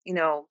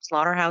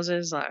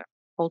 slaughterhouses,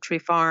 poultry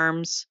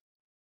farms,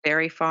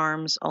 dairy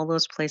farms, all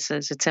those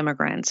places, it's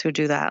immigrants who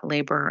do that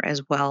labor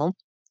as well.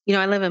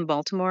 I live in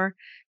Baltimore.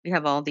 We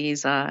have all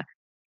these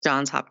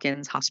Johns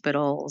Hopkins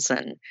hospitals,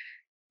 and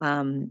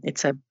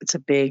it's a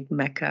big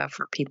mecca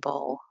for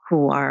people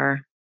who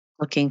are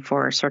looking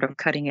for sort of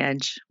cutting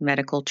edge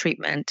medical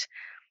treatment.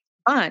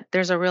 But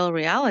there's a real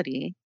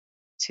reality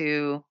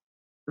to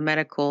the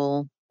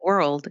medical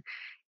world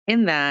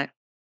in that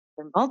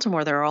in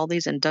Baltimore, there are all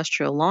these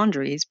industrial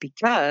laundries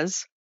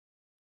because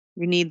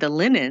you need the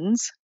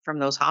linens from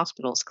those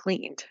hospitals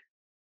cleaned.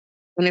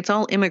 And it's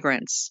all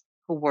immigrants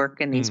who work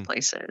in these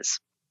places.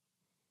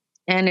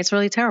 And it's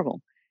really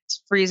terrible.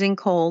 It's freezing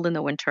cold in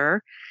the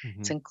winter. Mm-hmm.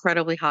 It's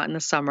incredibly hot in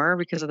the summer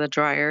because of the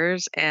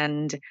dryers.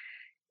 And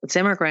it's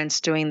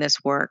immigrants doing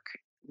this work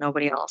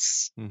nobody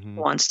else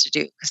wants to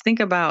do. Because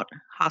think about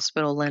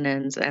hospital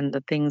linens and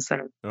the things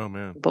that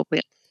are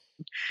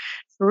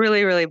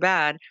really, really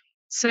bad.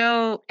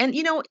 So, and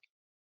the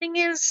thing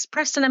is,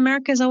 Preston,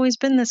 America has always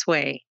been this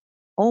way.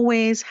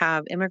 Always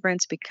have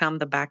immigrants become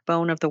the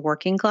backbone of the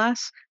working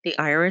class. The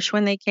Irish,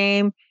 when they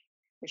came,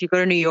 if you go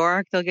to New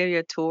York, they'll give you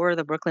a tour of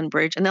the Brooklyn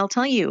Bridge and they'll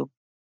tell you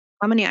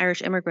how many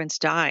Irish immigrants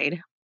died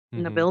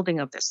in the building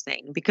of this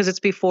thing because it's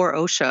before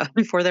OSHA,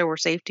 before there were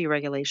safety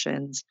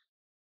regulations.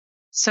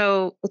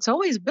 So it's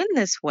always been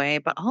this way,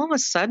 but all of a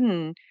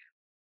sudden,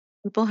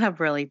 people have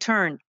really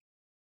turned.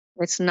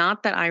 It's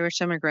not that Irish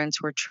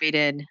immigrants were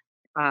treated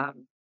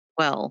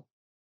well,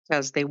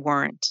 because they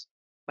weren't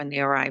when they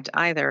arrived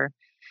either.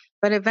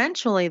 But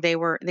eventually they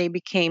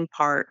became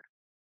part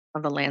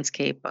of the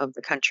landscape of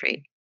the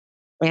country.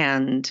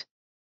 And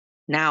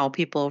now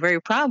people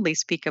very proudly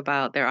speak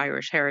about their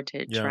Irish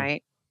heritage,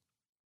 right?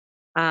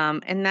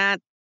 And that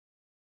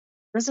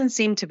doesn't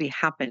seem to be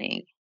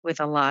happening with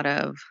a lot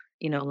of,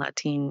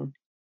 Latin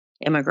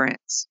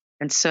immigrants.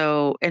 And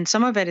so, and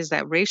some of it is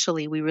that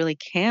racially, we really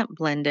can't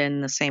blend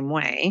in the same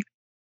way,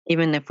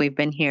 even if we've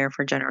been here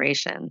for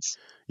generations.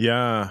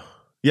 Yeah.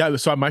 Yeah.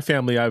 So my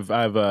family, I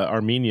have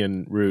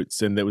Armenian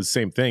roots, and it was the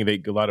same thing.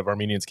 A lot of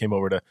Armenians came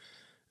over to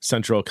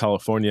Central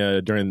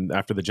California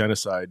after the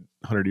genocide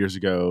 100 years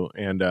ago.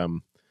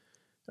 And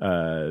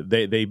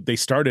they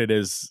started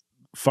as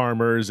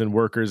farmers and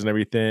workers and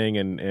everything.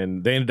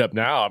 And they ended up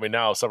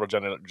now several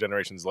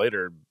generations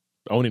later,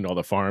 owning all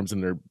the farms,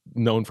 and they're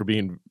known for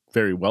being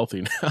very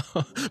wealthy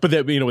now. But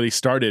they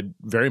started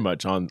very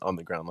much on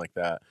the ground like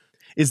that.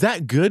 Is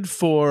that good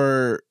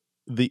for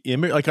the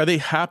image? Like, are they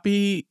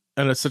happy?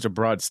 And it's such a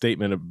broad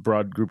statement, a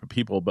broad group of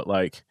people, but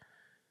like,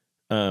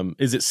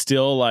 is it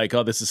still like,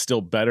 oh, this is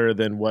still better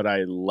than what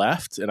I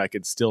left and I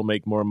could still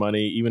make more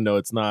money, even though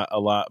it's not a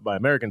lot by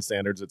American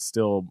standards, it's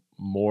still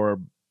more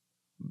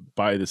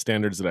by the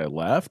standards that I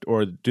left?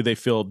 Or do they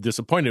feel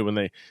disappointed when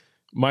they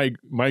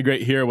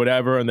migrate here or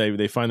whatever, and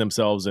they find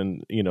themselves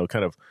in,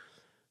 kind of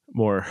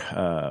more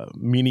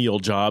menial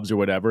jobs or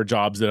whatever,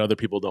 jobs that other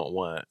people don't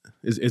want?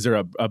 Is there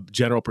a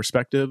general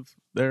perspective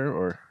there?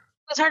 Or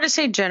it's hard to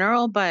say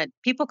general, but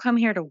people come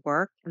here to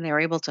work and they're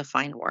able to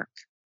find work.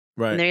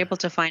 And they're able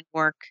to find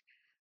work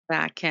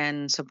that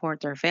can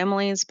support their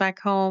families back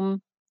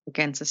home, they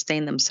can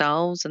sustain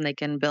themselves, and they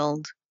can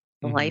build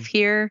a life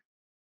here.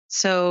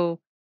 So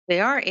they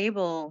are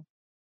able,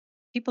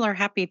 people are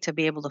happy to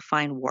be able to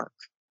find work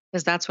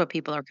because that's what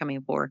people are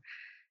coming for.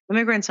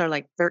 Immigrants are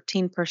like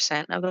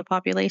 13% of the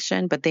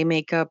population, but they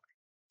make up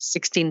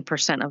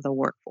 16% of the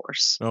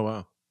workforce. Oh,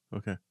 wow.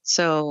 Okay.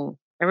 So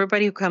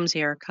everybody who comes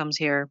here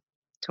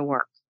to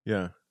work.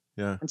 Yeah.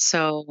 Yeah. And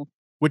so,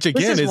 which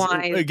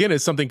again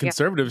is something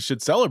conservatives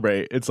should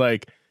celebrate. It's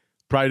like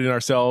priding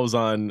ourselves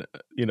on,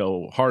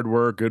 hard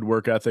work, good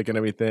work ethic and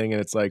everything.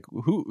 And it's like,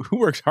 who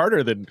works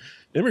harder than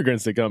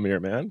immigrants that come here,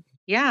 man?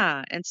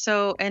 Yeah. And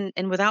so, and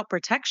without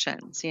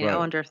protections,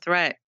 under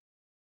threat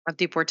of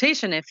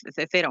deportation if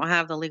they don't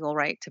have the legal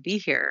right to be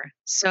here.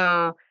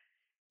 So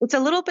it's a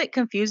little bit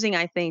confusing,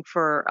 I think,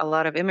 for a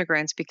lot of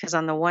immigrants, because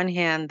on the one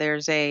hand,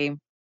 there's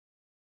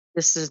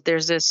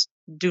this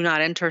do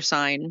not enter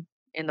sign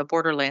in the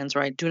borderlands,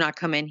 right? Do not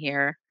come in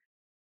here.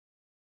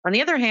 On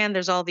the other hand,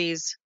 there's all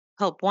these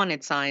help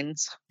wanted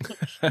signs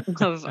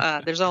of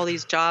there's all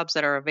these jobs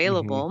that are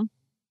available.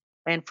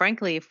 And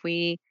frankly, if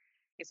we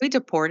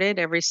deported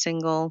every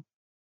single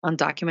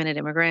undocumented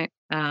immigrant,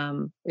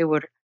 it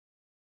would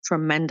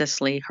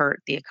tremendously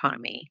hurt the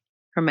economy,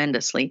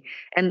 tremendously.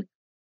 And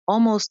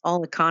almost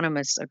all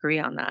economists agree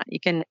on that. You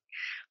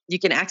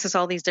can access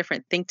all these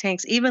different think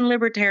tanks, even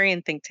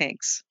libertarian think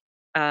tanks.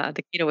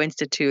 The Cato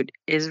Institute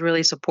is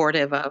really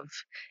supportive of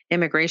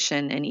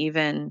immigration and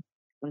even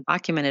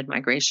undocumented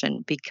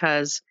migration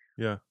because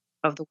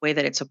of the way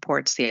that it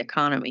supports the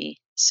economy.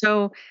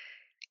 So,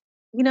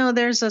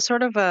 there's a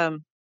sort of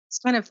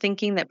kind of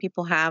thinking that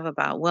people have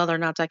about, well, they're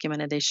not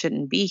documented, they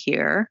shouldn't be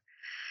here.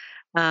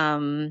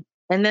 And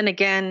then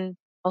again,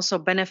 also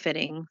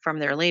benefiting from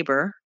their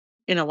labor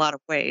in a lot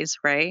of ways,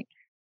 right?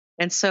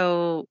 And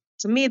so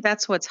to me,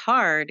 that's what's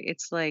hard.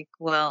 It's like,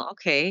 well,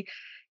 okay,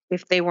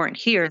 if they weren't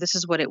here, this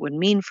is what it would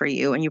mean for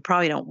you. And you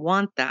probably don't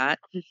want that,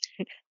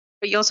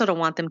 but you also don't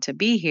want them to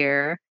be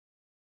here.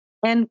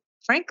 And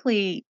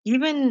frankly,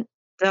 even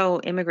though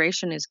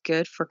immigration is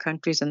good for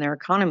countries and their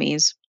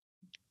economies,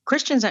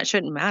 Christians, that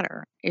shouldn't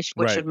matter.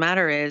 What should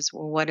matter is,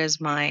 well, what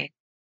does my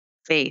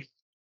faith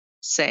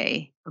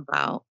say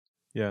about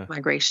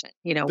migration?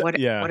 What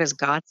does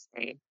God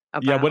say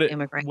about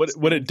immigrants?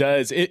 What it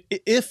does,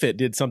 if it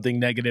did something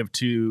negative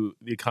to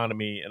the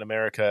economy in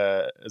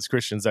America as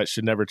Christians, that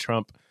should never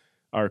trump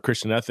our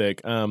Christian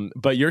ethic.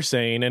 But you're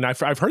saying, and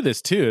I've heard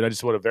this too, and I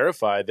just want to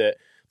verify that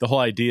the whole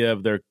idea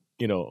of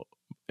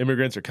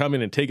immigrants are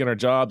coming and taking our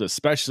jobs,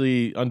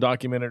 especially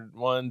undocumented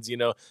ones,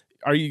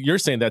 you're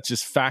saying that's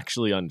just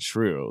factually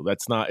untrue.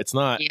 It's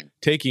not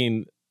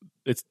taking.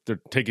 They're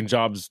taking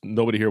jobs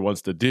nobody here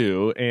wants to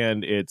do,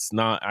 and it's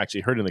not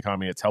actually hurting the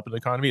economy. It's helping the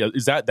economy.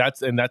 Is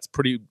that's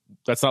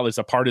not just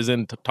a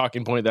partisan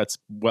talking point. That's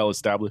well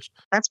established.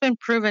 That's been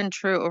proven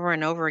true over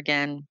and over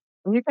again.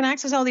 And you can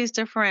access all these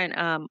different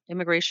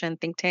immigration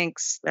think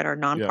tanks that are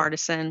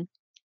nonpartisan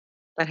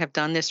that have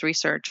done this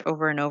research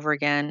over and over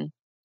again.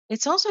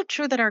 It's also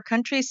true that our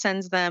country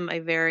sends them a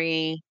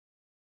very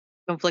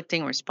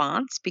conflicting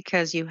response,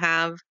 because you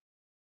have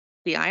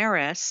the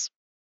IRS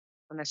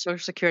and the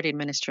Social Security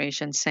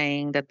Administration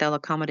saying that they'll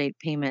accommodate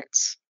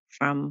payments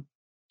from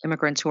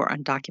immigrants who are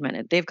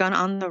undocumented. They've gone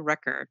on the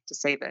record to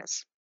say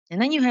this.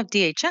 And then you have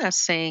DHS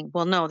saying,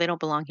 well, no, they don't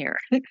belong here.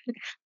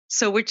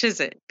 So which is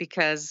it?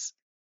 Because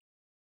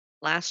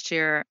last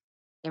year,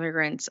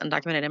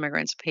 undocumented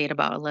immigrants paid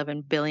about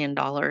 $11 billion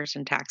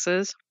in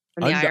taxes.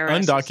 And the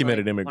IRS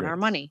undocumented immigrants. Our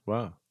money.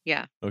 Wow.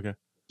 Yeah. Okay.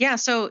 Yeah.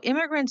 So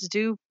immigrants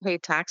do pay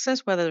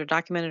taxes, whether they're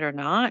documented or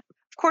not.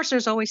 Of course,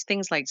 there's always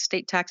things like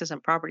state taxes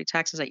and property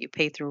taxes that you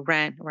pay through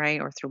rent,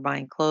 right? Or through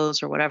buying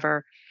clothes or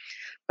whatever.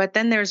 But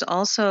then there's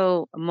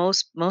also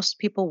most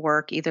people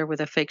work either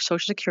with a fake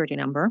Social Security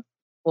number,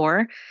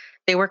 or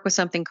they work with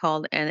something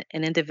called an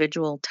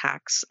individual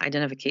tax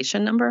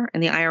identification number.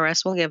 And the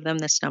IRS will give them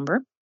this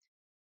number.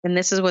 And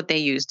this is what they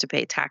use to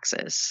pay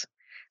taxes.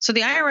 So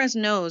the IRS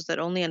knows that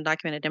only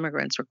undocumented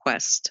immigrants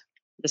request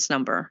this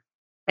number.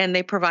 And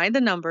they provide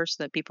the number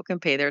so that people can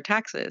pay their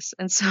taxes.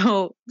 And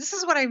so this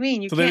is what I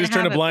mean. So they just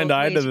turn a blind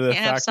eye to the fact that you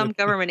can't have some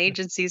government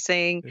agency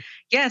saying,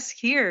 yes,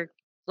 here,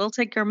 we'll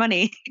take your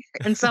money.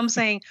 And some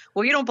saying,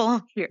 well, you don't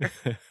belong here.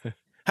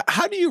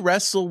 How do you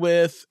wrestle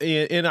with,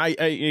 and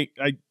I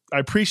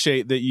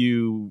appreciate that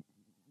you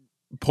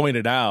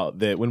pointed out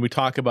that when we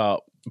talk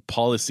about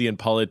policy and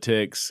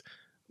politics,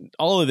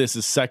 all of this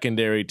is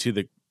secondary to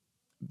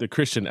the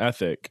Christian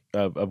ethic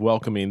of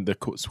welcoming the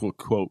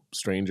quote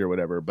stranger or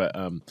whatever. But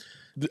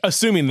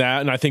assuming that,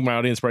 and I think my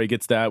audience probably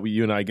gets that,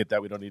 you and I get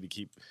that, we don't need to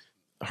keep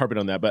harping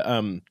on that. But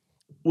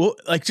well,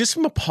 like just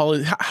from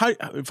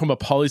a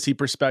policy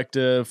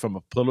perspective, from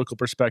a political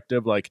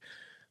perspective, like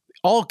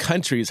all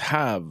countries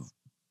have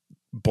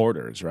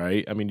borders,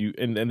 right? I mean,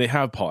 and they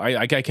have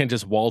I can't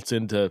just waltz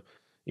into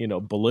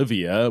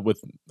Bolivia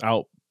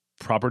without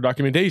proper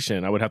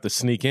documentation. I would have to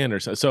sneak in or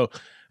so. So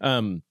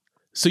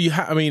So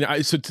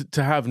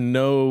to have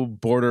no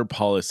border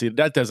policy,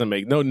 that doesn't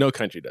make no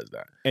country does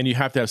that. And you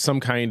have to have some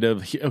kind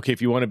of, okay,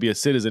 if you want to be a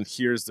citizen,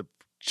 here's the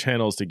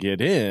channels to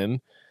get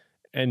in.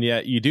 And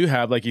yet you do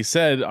have, like you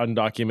said,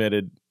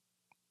 undocumented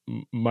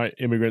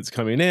immigrants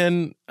coming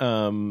in.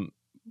 A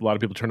lot of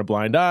people turn a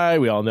blind eye.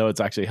 We all know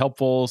it's actually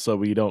helpful, so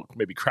we don't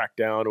maybe crack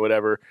down or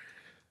whatever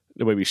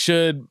the way we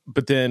should.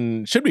 But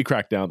then should we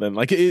crack down then?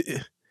 Like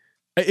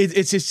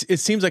it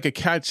seems like a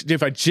catch.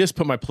 If I just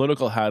put my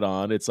political hat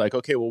on, it's like,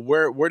 okay, well,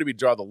 where do we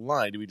draw the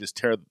line? Do we just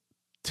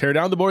tear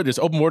down the border? There's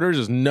open borders.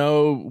 There's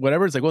no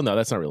whatever. It's like, well, no,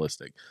 that's not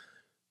realistic.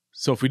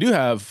 So if we do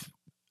have,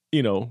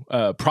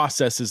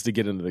 processes to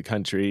get into the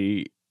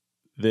country,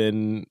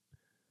 then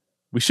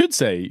we should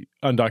say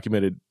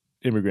undocumented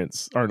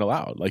immigrants aren't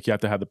allowed. Like you have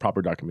to have the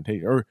proper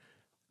documentation. Or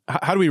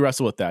how do we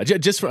wrestle with that?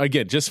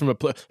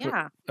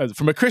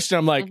 From a Christian,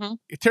 I'm like,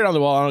 tear down the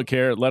wall. I don't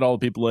care. Let all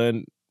the people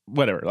in.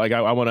 Whatever. Like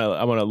I want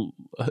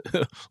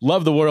to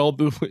love the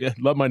world,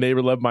 love my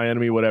neighbor, love my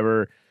enemy,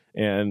 whatever.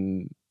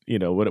 And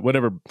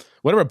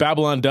whatever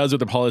Babylon does with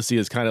the policy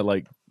is kind of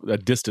like a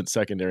distant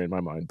secondary in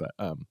my mind. But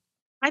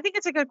I think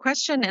it's a good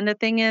question. And the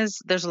thing is,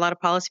 there's a lot of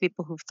policy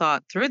people who've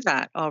thought through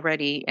that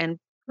already. And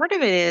part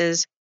of it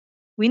is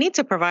we need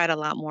to provide a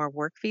lot more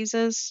work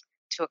visas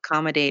to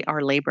accommodate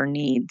our labor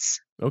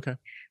needs. Okay.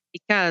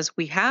 Because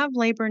we have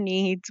labor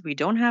needs, we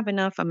don't have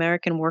enough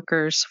American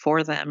workers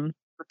for them,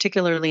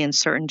 particularly in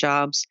certain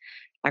jobs,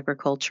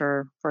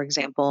 agriculture, for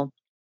example.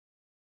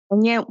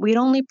 And yet we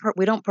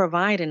don't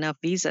provide enough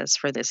visas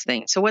for this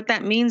thing. So what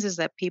that means is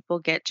that people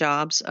get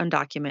jobs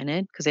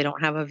undocumented because they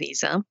don't have a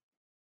visa.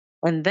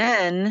 And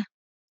then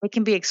they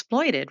can be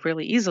exploited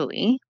really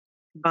easily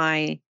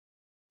by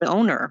the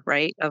owner,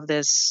 right, of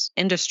this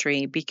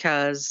industry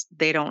because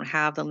they don't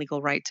have the legal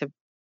right to,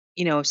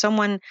 if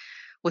someone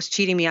was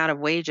cheating me out of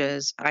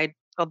wages, I'd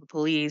call the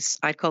police,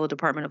 I'd call the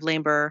Department of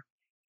Labor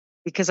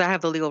because I have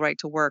the legal right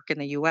to work in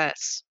the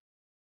US.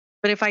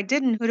 But if I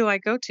didn't, who do I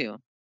go to?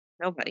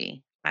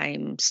 Nobody.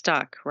 I'm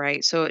stuck,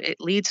 right? So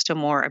it leads to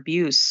more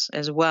abuse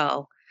as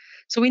well.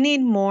 So we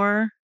need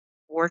more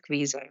work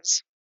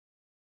visas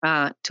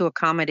to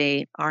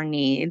accommodate our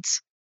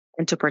needs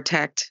and to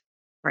protect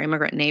our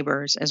immigrant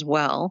neighbors as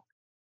well.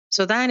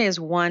 So that is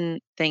one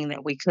thing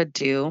that we could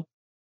do.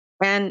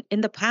 And in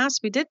the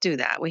past, we did do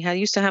that. We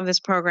used to have this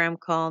program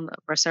called the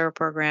Bracero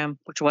program,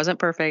 which wasn't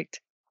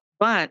perfect,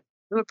 but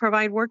it would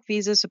provide work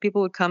visas so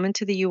people would come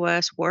into the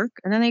U.S., work,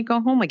 and then they'd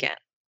go home again.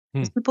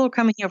 Because people are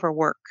coming here for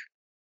work.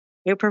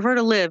 They prefer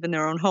to live in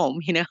their own home,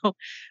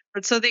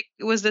 But so it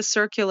was this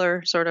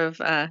circular sort of,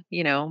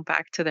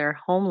 back to their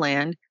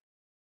homeland.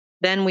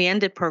 Then we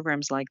ended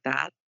programs like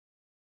that.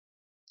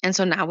 And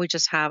so now we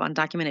just have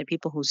undocumented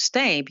people who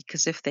stay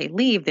because if they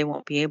leave, they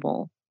won't be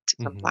able to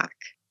come back,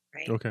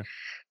 right? Okay.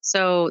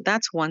 So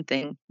that's one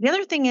thing. The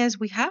other thing is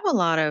we have a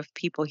lot of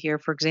people here,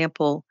 for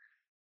example,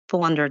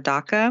 fall under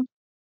DACA.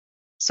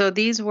 So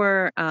these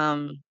were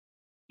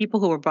people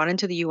who were brought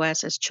into the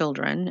U.S. as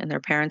children and their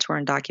parents were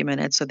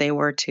undocumented, so they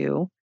were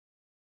too.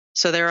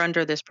 So they're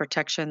under this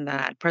protection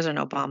that President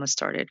Obama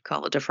started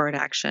called a deferred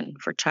action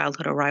for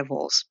childhood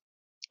arrivals.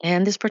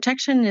 And this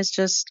protection is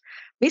just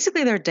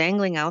basically they're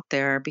dangling out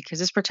there because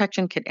this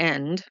protection could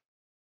end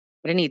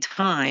at any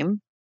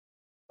time.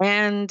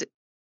 And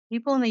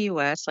people in the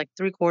US, like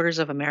 3/4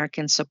 of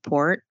Americans,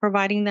 support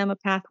providing them a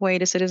pathway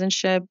to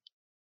citizenship.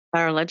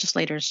 Our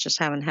legislators just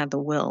haven't had the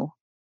will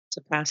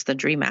to pass the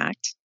DREAM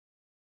Act.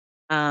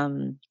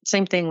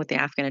 Same thing with the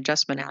African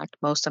Adjustment Act.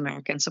 Most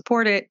Americans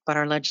support it, but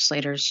our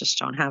legislators just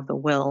don't have the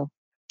will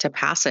to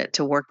pass it,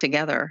 to work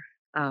together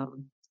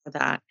for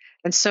that.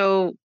 And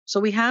so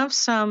we have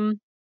some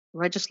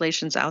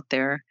legislations out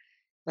there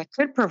that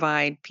could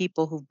provide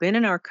people who've been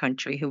in our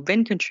country, who've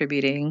been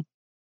contributing,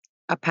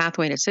 a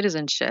pathway to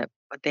citizenship,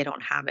 but they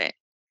don't have it.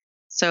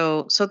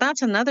 So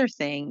that's another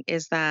thing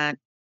is that,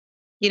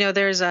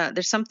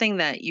 there's something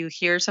that you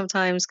hear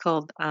sometimes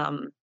called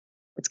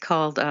it's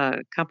called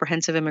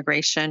comprehensive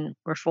immigration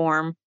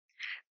reform,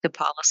 the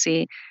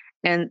policy.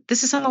 And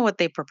this is some of what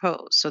they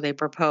propose. So they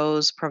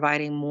propose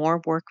providing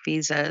more work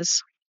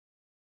visas.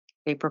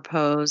 They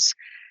propose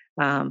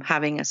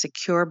having a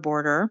secure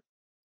border,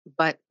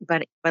 but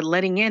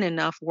letting in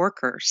enough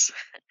workers,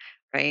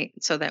 right,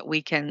 so that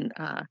we can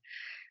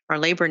our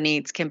labor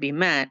needs can be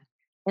met.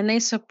 And they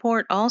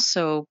support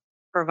also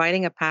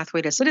providing a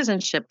pathway to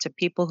citizenship to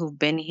people who've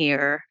been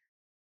here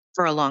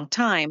for a long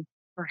time.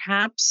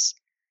 Perhaps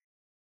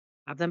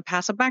have them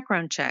pass a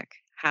background check,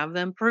 have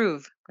them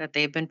prove that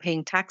they've been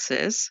paying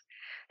taxes,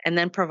 and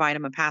then provide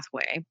them a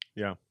pathway.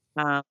 Yeah.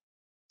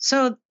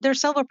 So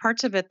there's several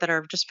parts of it that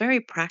are just very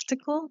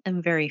practical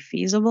and very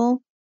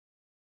feasible.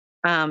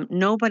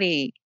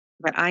 Nobody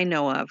that I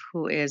know of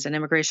who is an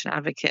immigration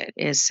advocate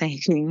is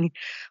saying,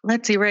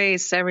 let's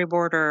erase every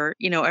border,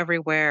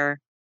 everywhere.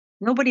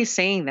 Nobody's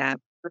saying that,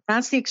 but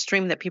that's the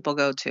extreme that people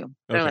go to.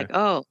 They're like,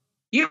 oh,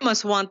 you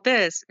must want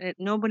this. And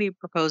nobody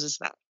proposes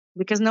that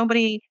because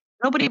nobody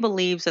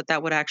believes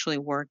that would actually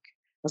work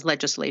as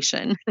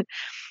legislation,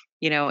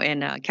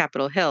 in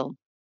Capitol Hill.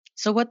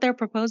 So what they're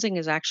proposing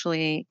is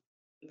actually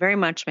very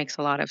much makes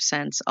a lot of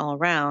sense all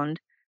around.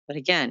 But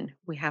again,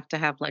 we have to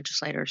have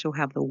legislators who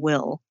have the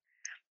will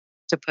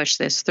to push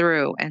this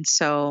through. And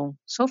so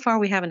far,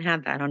 we haven't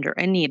had that under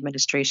any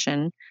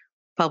administration,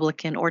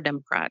 Republican or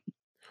Democrat.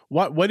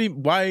 Why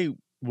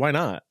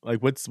not?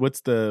 Like, what's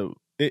the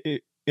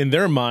in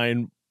their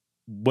mind?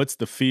 What's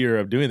the fear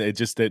of doing that? It's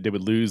just that they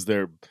would lose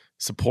their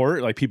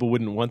support. Like, people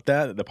wouldn't want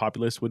that. The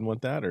populace wouldn't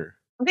want that, or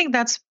I think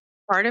that's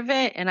part of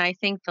it. And I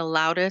think the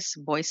loudest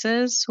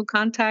voices who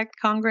contact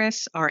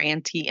Congress are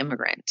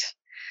anti-immigrant.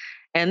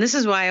 And this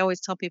is why I always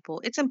tell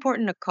people it's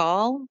important to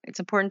call. It's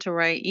important to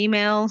write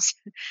emails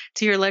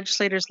to your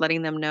legislators,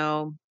 letting them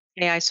know,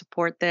 hey, I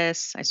support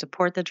this. I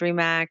support the DREAM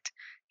Act.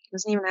 It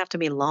doesn't even have to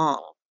be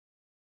long.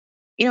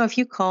 If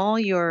you call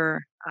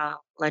your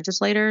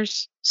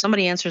legislators,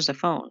 somebody answers the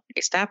phone.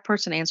 A staff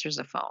person answers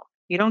the phone.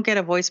 You don't get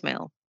a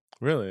voicemail.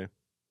 Really?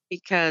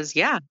 Because,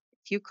 yeah,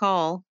 if you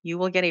call, you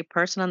will get a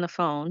person on the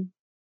phone.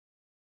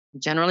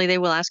 Generally, they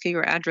will ask you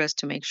your address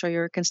to make sure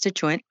you're a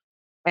constituent.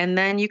 And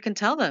then you can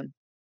tell them,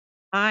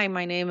 hi,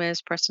 my name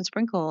is Preston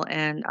Sprinkle,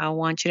 and I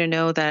want you to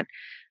know that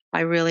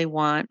I really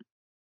want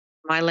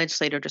my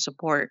legislator to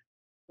support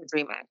the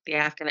DREAM Act, the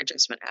Afghan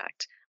Adjustment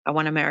Act. I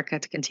want America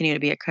to continue to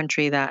be a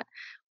country that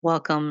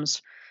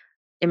welcomes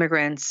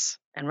immigrants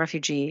and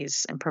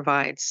refugees and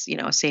provides,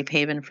 a safe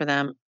haven for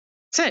them.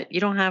 That's it.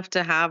 You don't have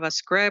to have a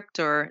script,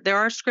 or there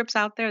are scripts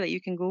out there that you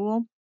can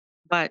Google,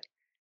 but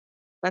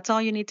that's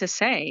all you need to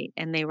say.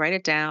 And they write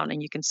it down,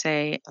 and you can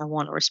say, I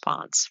want a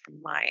response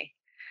from my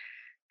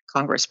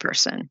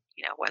congressperson,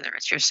 whether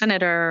it's your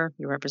senator,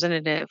 your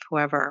representative,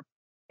 whoever,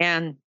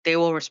 and they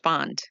will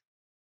respond.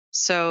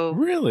 So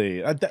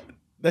really,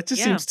 that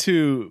just seems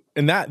to,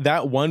 and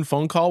that one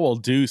phone call will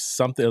do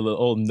something, a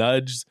little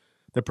nudge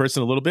the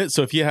person a little bit.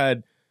 So if you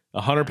had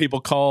 100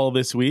 people call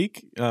this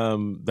week,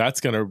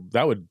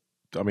 that would,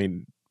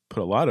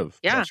 put a lot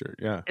of pressure.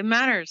 Yeah, it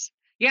matters.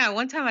 Yeah,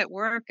 one time at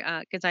work,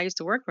 because I used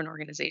to work for an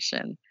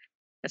organization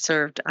that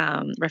served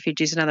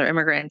refugees and other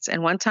immigrants,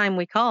 and one time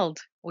we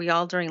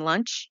all during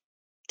lunch,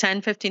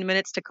 10, 15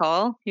 minutes to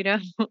call,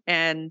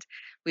 and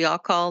we all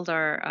called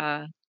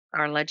our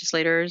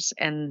legislators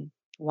and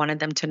wanted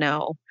them to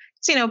know.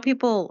 So,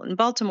 people in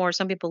Baltimore,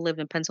 some people live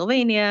in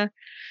Pennsylvania,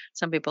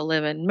 some people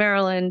live in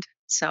Maryland.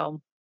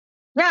 So,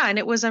 yeah, and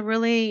it's a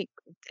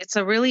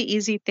really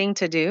easy thing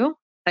to do.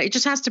 It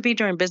just has to be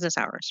during business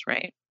hours,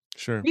 right?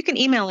 Sure. You can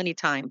email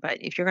anytime, but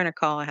if you're going to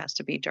call, it has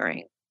to be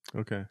during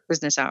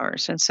business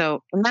hours. And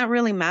that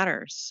really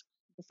matters.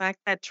 The fact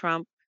that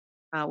Trump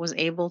was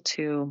able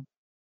to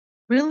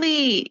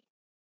really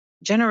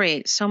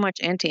generate so much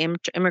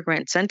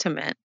anti-immigrant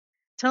sentiment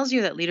tells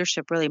you that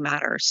leadership really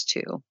matters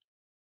too.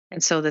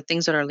 And so the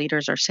things that our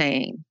leaders are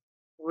saying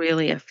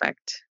really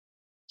affect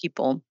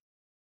people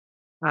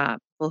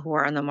who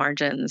are on the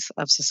margins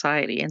of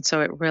society. And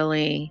so it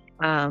really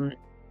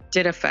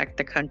did affect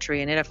the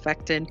country, and it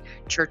affected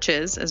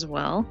churches as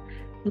well.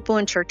 People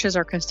in churches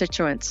are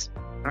constituents,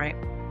 right?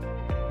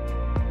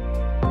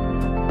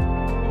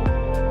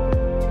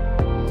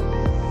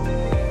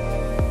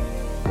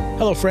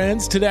 Hello,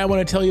 friends. Today I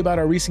want to tell you about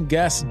our recent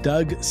guest,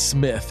 Doug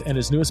Smith, and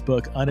his newest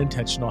book,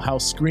 Unintentional: How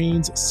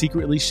Screens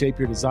Secretly Shape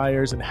Your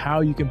Desires and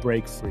How You Can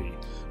Break Free.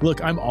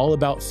 Look, I'm all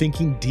about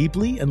thinking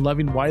deeply and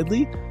loving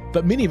widely,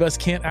 but many of us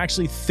can't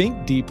actually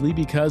think deeply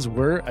because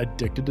we're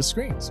addicted to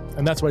screens.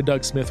 And that's why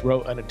Doug Smith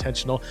wrote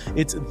Unintentional.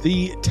 It's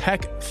the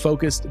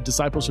tech-focused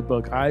discipleship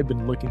book I've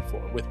been looking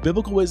for. With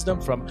biblical wisdom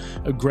from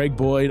Greg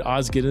Boyd,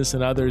 Oz Guinness,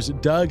 and others,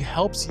 Doug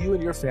helps you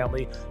and your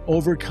family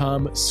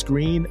overcome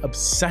screen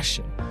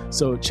obsession.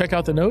 So check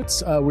out the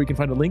notes where you can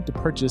find a link to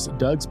purchase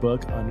Doug's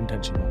book,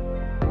 Unintentional.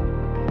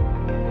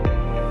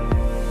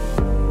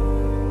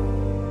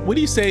 What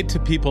do you say to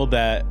people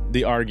that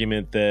the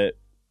argument that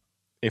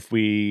if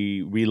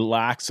we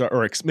relax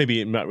or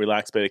maybe not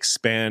relax, but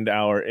expand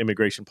our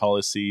immigration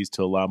policies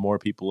to allow more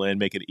people in,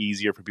 make it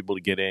easier for people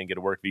to get in, get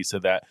a work visa,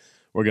 that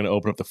we're going to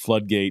open up the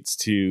floodgates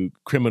to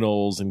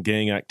criminals and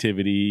gang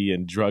activity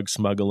and drug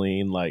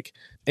smuggling?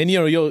 And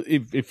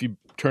if you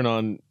turn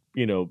on,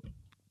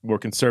 more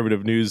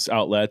conservative news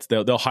outlets,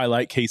 they'll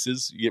highlight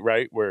cases,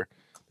 right, where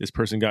this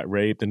person got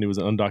raped and it was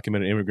an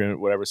undocumented immigrant,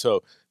 whatever.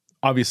 So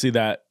obviously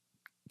that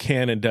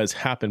can and does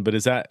happen, but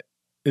is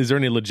there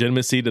any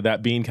legitimacy to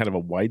that being kind of a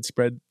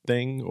widespread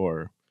thing?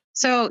 Or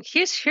so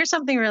here's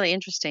something really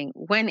interesting.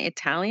 When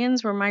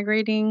Italians were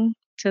migrating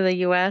to the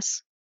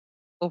U.S.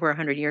 over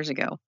 100 years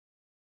ago,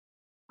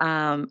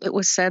 it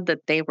was said that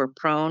they were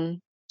prone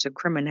to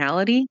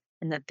criminality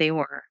and that they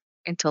were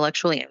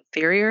intellectually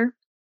inferior.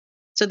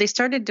 So they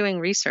started doing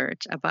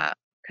research about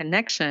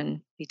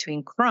connection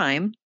between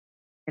crime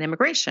and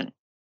immigration,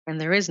 and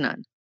there is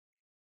none.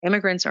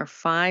 Immigrants are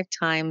 5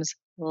 times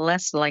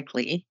less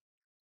likely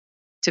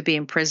to be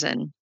in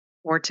prison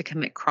or to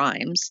commit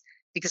crimes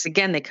because,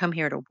 again, they come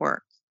here to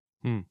work.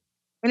 And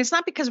it's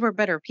not because we're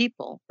better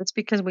people. It's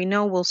because we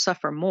know we'll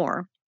suffer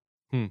more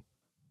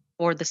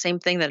or the same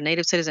thing that a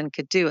native citizen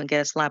could do and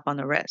get a slap on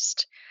the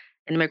wrist.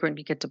 An immigrant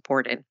could get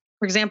deported.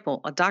 For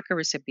example, a DACA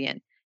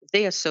recipient, if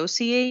they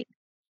associate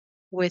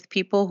with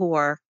people who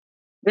are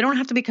They don't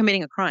have to be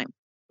committing a crime.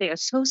 They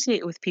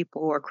associate with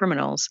people who are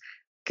criminals,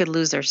 could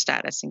lose their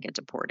status and get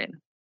deported.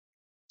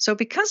 So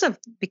because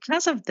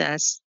of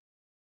this,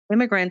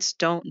 immigrants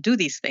don't do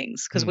these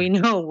things because we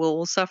know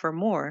we'll suffer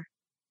more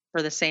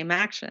for the same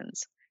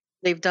actions.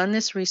 They've done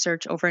this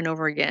research over and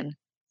over again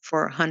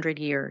for 100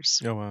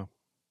 years. Oh, wow.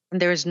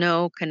 And there's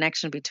no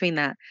connection between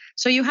that.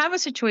 So you have a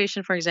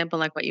situation, for example,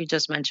 like what you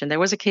just mentioned. There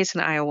was a case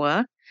in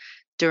Iowa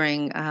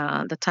during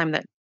the time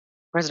that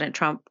President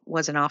Trump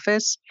was in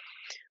office,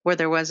 where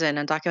there was an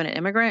undocumented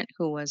immigrant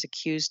who was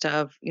accused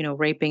of,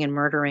 raping and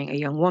murdering a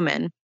young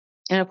woman.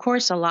 And of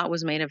course, a lot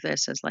was made of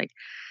this as like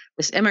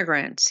this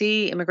immigrant.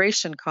 See,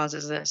 immigration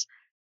causes this.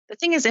 The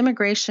thing is,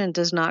 immigration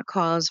does not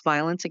cause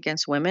violence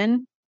against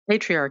women.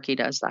 Patriarchy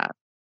does that.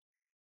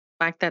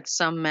 The fact that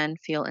some men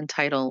feel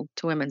entitled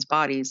to women's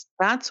bodies,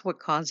 that's what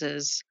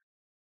causes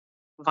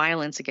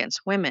violence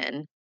against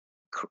women.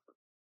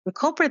 The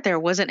culprit there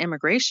wasn't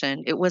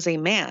immigration. It was a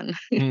man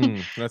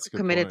that's who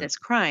committed this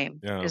crime.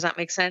 Yeah. Does that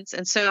make sense?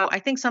 And so I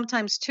think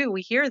sometimes too,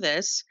 we hear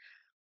this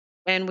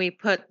and we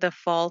put the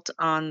fault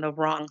on the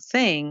wrong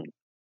thing.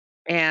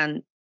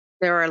 And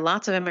there are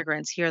lots of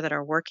immigrants here that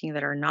are working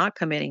that are not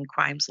committing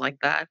crimes like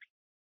that.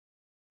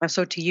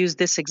 So to use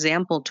this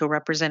example to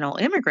represent all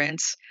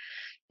immigrants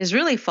is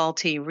really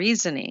faulty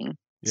reasoning.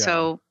 Yeah.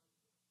 So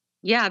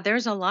yeah,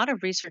 there's a lot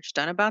of research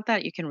done about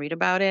that. You can read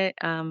about it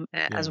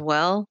as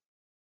well.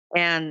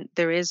 And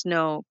there is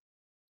no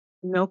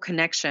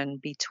connection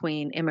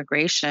between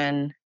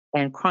immigration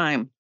and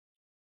crime.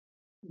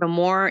 The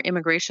more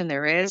immigration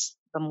there is,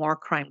 the more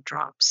crime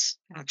drops,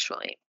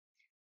 actually.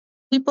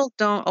 People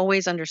don't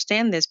always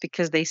understand this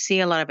because they see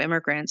a lot of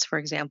immigrants, for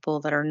example,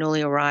 that are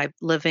newly arrived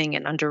living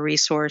in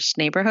under-resourced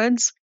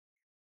neighborhoods.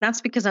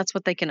 That's because that's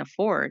what they can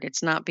afford.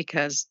 It's not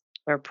because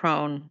they're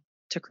prone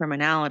to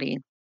criminality.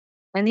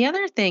 And the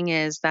other thing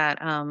is that,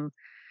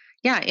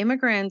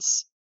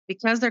 immigrants,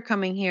 because they're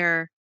coming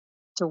here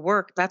to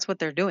work, that's what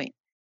they're doing.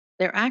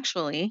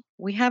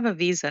 We have a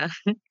visa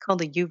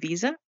called a U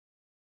visa.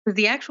 Because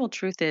the actual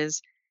truth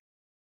is,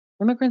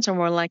 immigrants are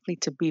more likely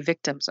to be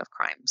victims of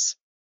crimes.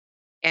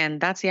 And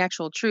that's the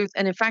actual truth.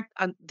 And in fact,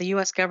 the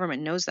US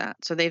government knows that.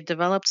 So they've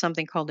developed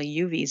something called a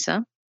U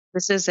visa.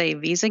 This is a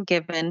visa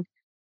given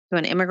to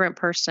an immigrant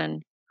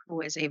person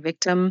who is a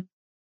victim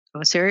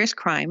of a serious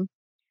crime.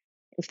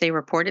 If they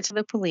report it to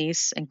the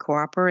police and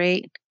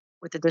cooperate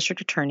with the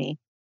district attorney,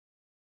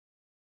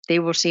 they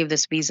will receive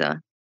this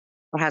visa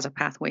that has a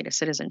pathway to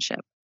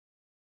citizenship.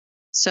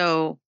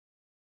 So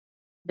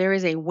there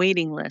is a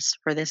waiting list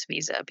for this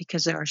visa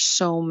because there are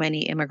so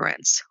many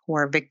immigrants who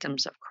are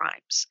victims of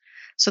crimes.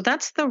 So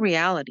that's the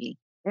reality.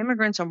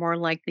 Immigrants are more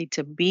likely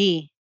to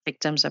be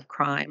victims of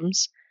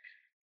crimes.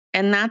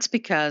 And that's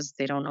because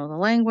they don't know the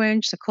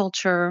language, the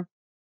culture.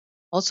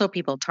 Also,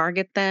 people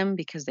target them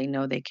because they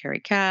know they carry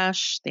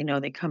cash. They know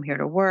they come here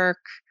to work.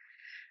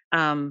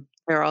 There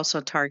are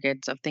also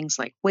targets of things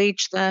like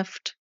wage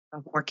theft,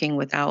 of working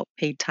without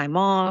paid time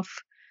off,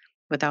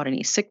 without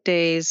any sick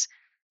days.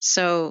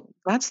 So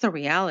that's the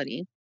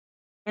reality.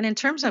 And in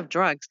terms of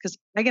drugs, because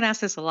I get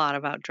asked this a lot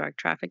about drug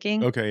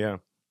trafficking. Okay, yeah.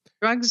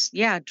 Drugs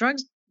are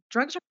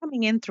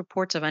coming in through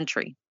ports of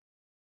entry.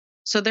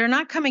 So they're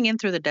not coming in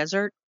through the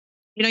desert.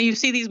 You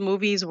see these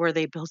movies where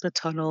they build a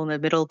tunnel in the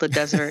middle of the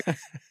desert.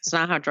 It's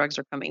not how drugs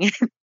are coming in.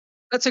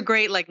 That's a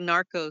great like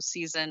Narcos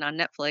season on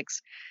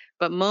Netflix.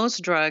 But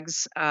most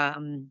drugs,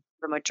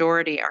 the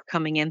majority are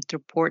coming in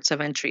through ports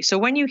of entry. So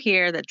when you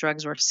hear that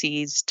drugs were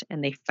seized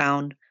and they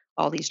found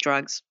all these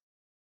drugs,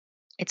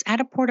 it's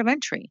at a port of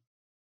entry,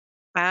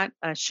 at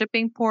a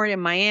shipping port in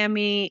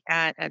Miami,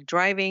 at a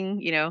driving,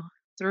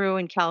 through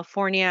in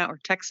California or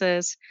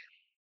Texas.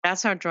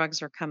 That's how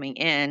drugs are coming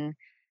in.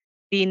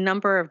 The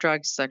number of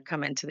drugs that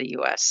come into the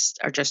US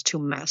are just too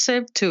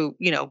massive to,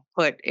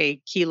 put a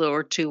kilo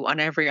or two on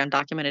every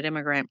undocumented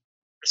immigrant.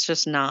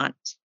 It's not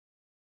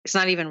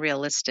even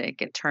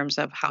realistic in terms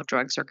of how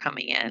drugs are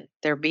coming in.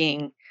 They're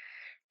being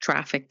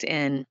trafficked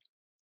in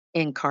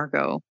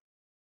cargo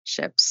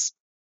ships.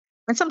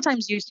 And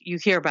sometimes you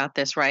hear about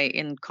this, right,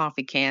 in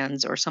coffee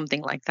cans or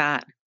something like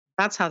that.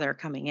 That's how they're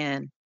coming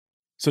in.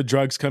 So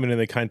drugs coming in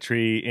the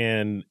country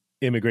and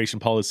immigration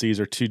policies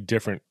are two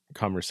different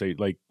conversations.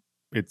 Like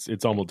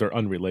it's almost, they're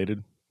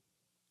unrelated.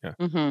 Yeah.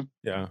 Mm-hmm.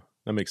 Yeah,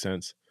 that makes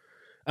sense.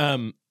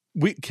 Karen,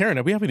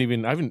 I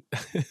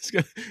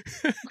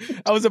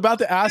was about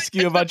to ask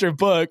you about your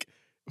book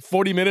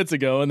 40 minutes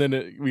ago, and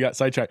then we got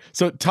sidetracked.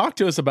 So talk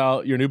to us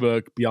about your new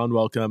book, Beyond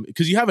Welcome,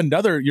 because you have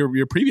another,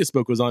 your previous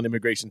book was on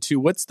immigration too.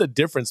 What's the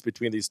difference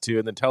between these two?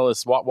 And then tell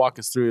us, walk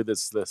us through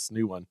this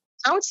new one.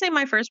 I would say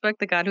my first book,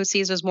 The God Who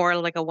Sees, was more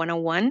like a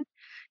 101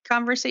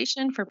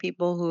 conversation for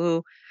people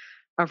who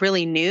are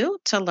really new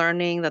to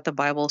learning that the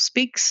Bible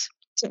speaks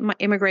to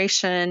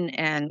immigration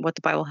and what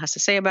the Bible has to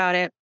say about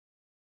it.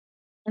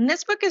 And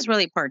this book is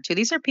really part two.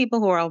 These are people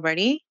who are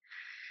already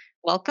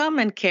welcome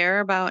and care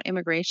about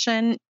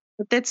immigration.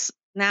 But that's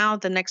now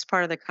the next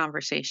part of the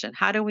conversation.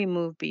 How do we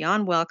move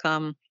beyond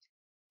welcome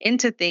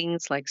into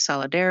things like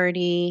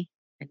solidarity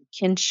and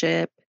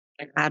kinship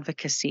and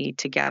advocacy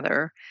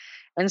together?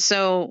 And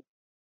so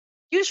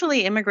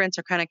usually immigrants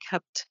are kind of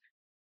kept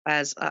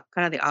as kind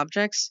of the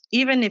objects.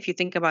 Even if you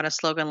think about a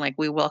slogan like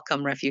 "We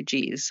welcome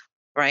refugees,"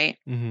 right?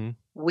 Mm-hmm.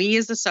 We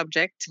is the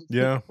subject.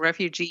 Yeah.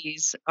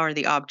 Refugees are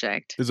the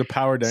object. There's a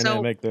power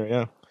dynamic there.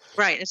 Yeah.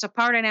 Right. It's a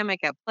power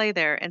dynamic at play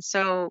there. And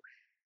so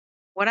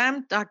what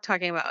I'm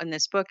talking about in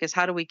this book is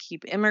how do we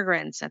keep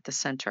immigrants at the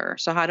center?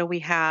 So how do we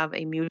have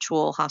a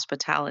mutual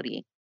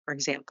hospitality, for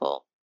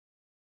example?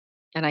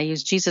 And I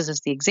use Jesus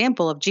as the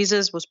example of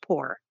Jesus was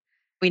poor.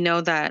 We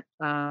know that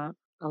a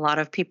lot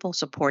of people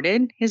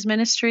supported his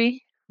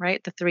ministry,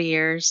 right? The 3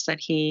 years that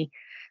he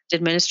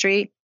did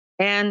ministry.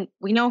 And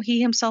we know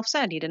he himself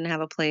said he didn't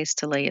have a place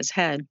to lay his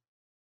head.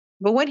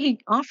 But what he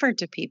offered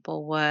to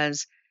people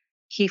was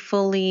he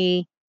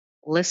fully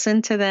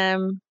listened to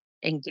them,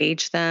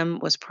 engaged them,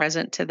 was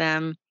present to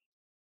them.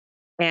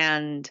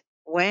 And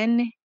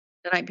when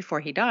the night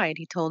before he died,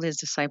 he told his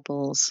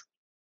disciples,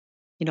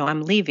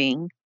 I'm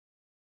leaving,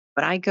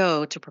 but I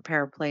go to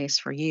prepare a place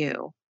for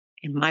you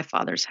in my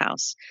Father's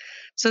house.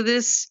 So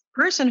this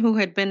person who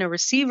had been a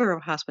receiver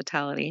of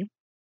hospitality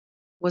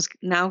was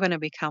now going to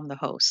become the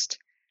host.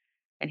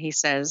 And he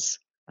says,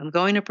 I'm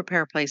going to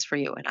prepare a place for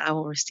you and I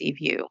will receive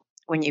you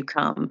when you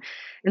come.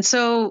 And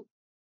so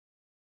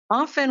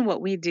often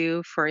what we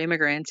do for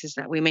immigrants is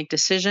that we make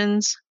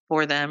decisions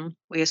for them.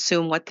 We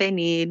assume what they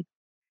need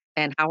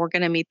and how we're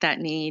going to meet that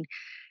need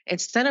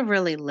instead of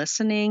really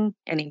listening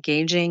and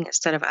engaging,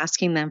 instead of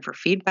asking them for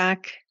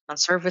feedback on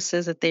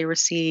services that they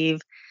receive.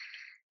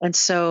 And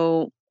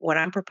so what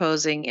I'm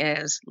proposing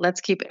is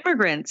let's keep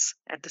immigrants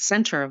at the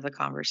center of the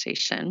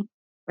conversation.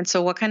 And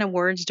so what kind of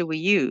words do we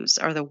use?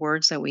 Are the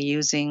words that we're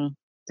using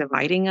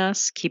dividing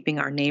us, keeping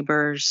our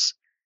neighbors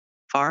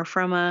far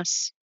from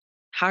us?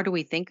 How do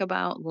we think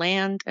about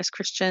land as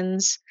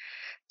Christians?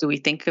 Do we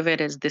think of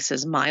it as this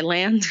is my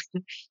land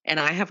and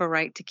I have a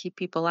right to keep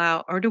people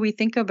out? Or do we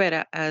think of it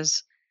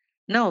as,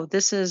 no,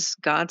 this is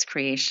God's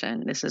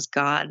creation. This is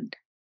God's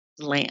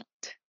land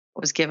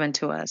was given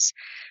to us.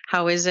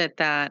 How is it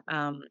that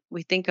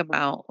we think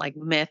about like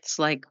myths,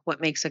 like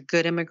what makes a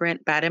good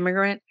immigrant, bad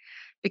immigrant?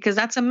 Because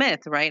that's a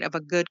myth, right? Of a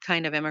good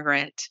kind of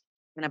immigrant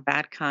and a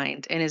bad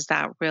kind. And is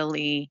that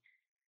really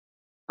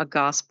a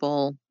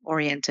gospel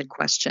oriented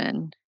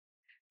question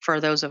for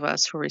those of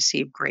us who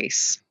receive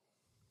grace?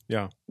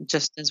 Yeah.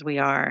 Just as we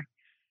are.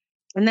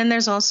 And then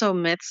there's also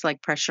myths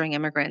like pressuring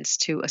immigrants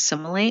to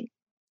assimilate,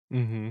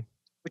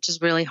 which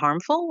is really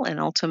harmful and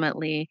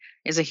ultimately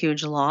is a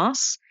huge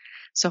loss.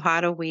 So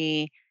how do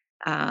we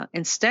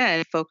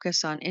instead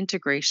focus on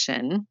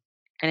integration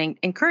and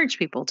encourage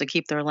people to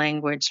keep their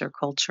language, their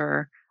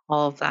culture,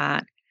 all of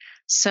that?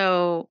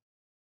 So,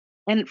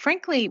 and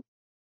frankly,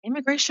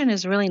 immigration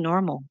is really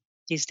normal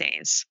these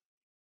days.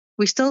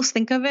 We still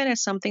think of it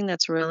as something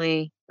that's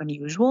really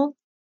unusual,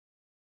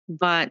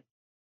 but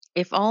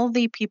if all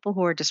the people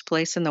who are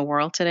displaced in the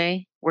world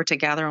today were to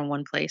gather in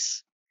one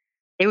place,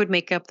 it would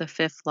make up the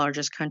 5th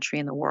largest country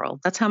in the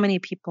world. That's how many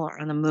people are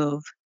on the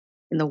move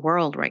in the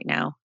world right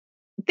now.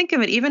 Think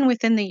of it, even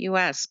within the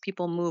US,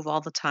 people move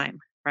all the time,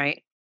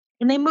 right?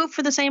 And they move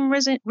for the same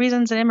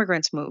reasons that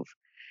immigrants move: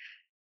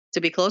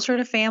 to be closer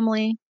to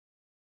family,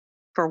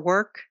 for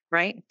work,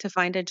 right? To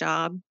find a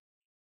job.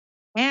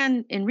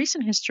 And in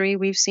recent history,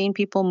 we've seen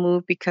people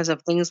move because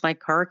of things like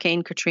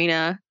Hurricane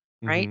Katrina,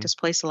 right?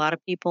 Displaced a lot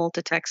of people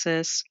to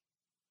Texas.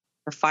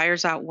 The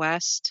fires out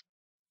west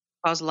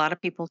caused a lot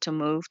of people to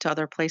move to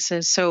other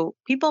places. So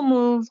people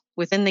move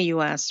within the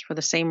US for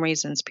the same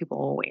reasons people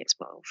always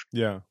move.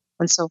 Yeah.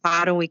 And so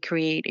how do we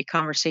create a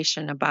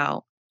conversation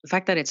about the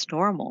fact that it's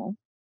normal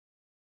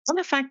and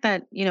the fact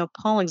that,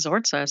 Paul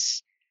exhorts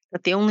us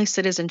that the only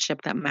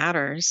citizenship that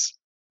matters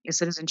is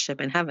citizenship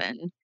in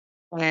heaven.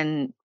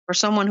 And for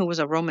someone who was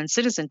a Roman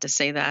citizen to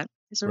say that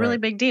is a really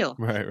big deal.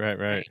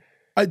 Right.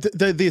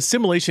 The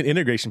assimilation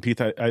integration piece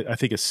I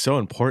think is so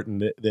important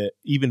that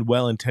even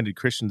well-intended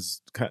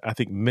Christians I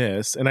think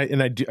miss, and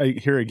I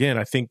hear again,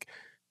 I think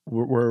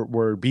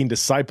we're being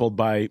discipled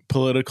by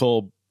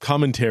political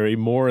commentary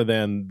more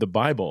than the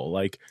Bible,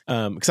 like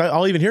because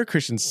I'll even hear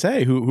Christians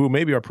say who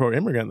maybe are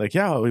pro-immigrant, like,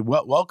 yeah, we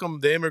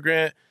welcome the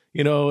immigrant,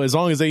 as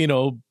long as they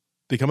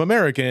become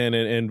American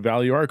and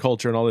value our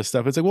culture and all this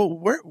stuff. It's like,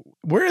 well,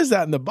 where is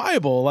that in the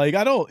Bible? Like,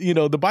 I don't,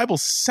 the Bible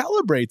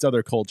celebrates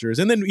other cultures.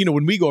 And then,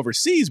 when we go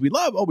overseas, we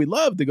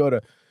love to go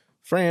to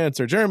France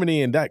or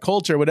Germany and that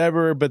culture,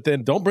 whatever. But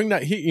then don't bring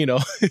that here,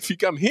 if you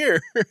come here,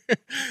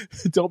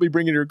 don't be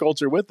bringing your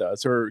culture with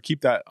us, or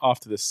keep that off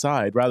to the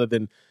side rather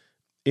than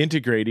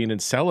integrating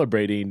and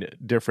celebrating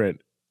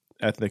different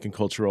ethnic and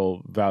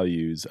cultural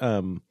values.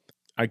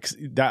 I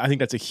think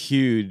that's a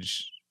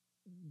huge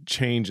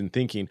change in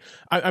thinking.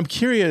 I'm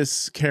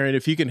curious, Karen,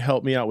 if you can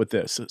help me out with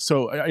this.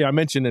 So I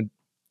mentioned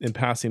in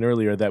passing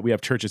earlier that we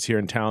have churches here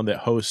in town that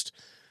host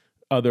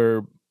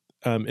other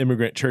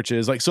immigrant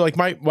churches.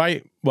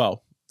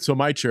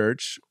 My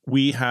church,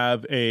 we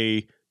have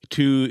 2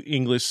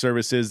 English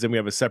services, then we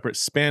have a separate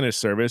Spanish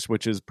service,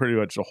 which is pretty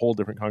much a whole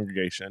different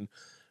congregation.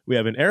 We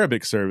have an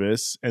Arabic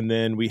service, and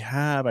then we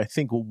have, I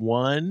think,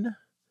 1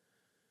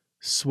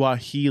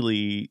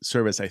 Swahili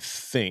service, a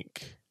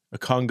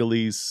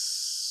Congolese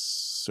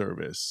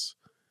service.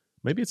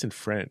 Maybe it's in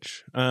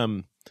French.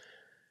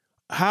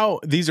 How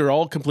these are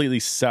all completely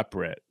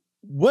separate.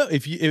 What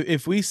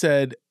if we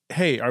said,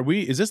 hey,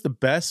 is this the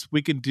best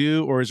we can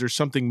do, or is there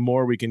something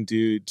more we can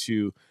do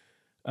to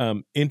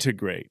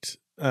integrate?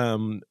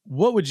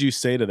 What would you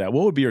say to that?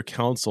 What would be your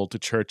counsel to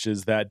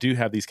churches that do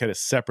have these kind of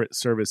separate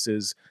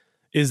services?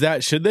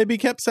 Should they be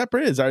kept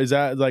separate? Is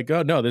that like,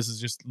 oh no, this is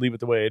just leave it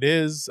the way it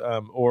is?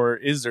 Or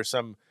is there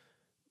some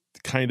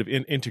kind of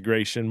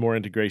more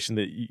integration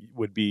that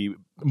would be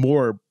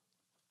more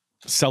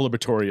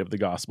celebratory of the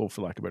gospel,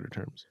 for lack of better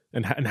terms?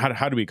 And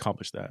how do we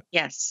accomplish that?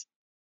 Yes.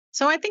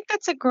 So I think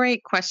that's a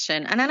great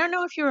question. And I don't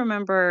know if you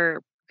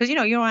remember, because, you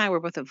and I were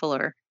both at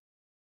Fuller.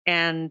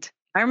 And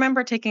I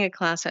remember taking a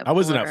class at Fuller. I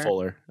wasn't at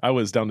Fuller. I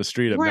was down the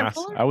street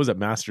I was at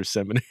Master's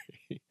Seminary.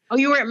 Oh,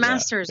 you were at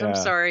Master's. Yeah. I'm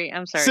sorry.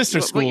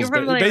 Sister schools,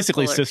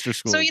 basically sister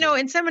schools. So,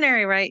 in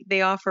seminary, right,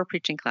 they offer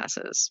preaching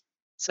classes.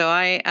 So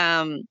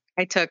I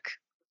took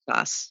a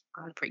class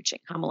on preaching,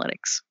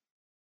 homiletics.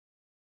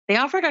 They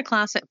offered a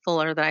class at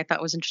Fuller that I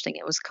thought was interesting.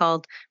 It was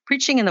called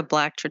Preaching in the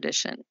Black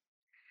Tradition.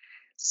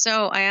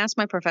 So I asked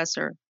my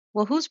professor,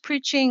 well, whose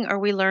preaching are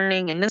we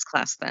learning in this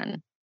class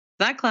then?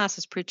 That class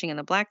is preaching in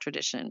the Black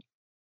tradition.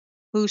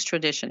 Whose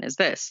tradition is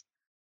this?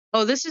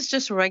 Oh, this is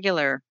just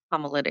regular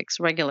homiletics,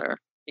 regular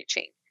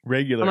preaching.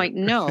 Regular. I'm like,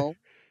 no,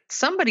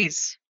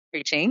 somebody's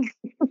preaching.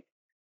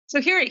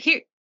 So here,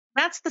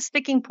 that's the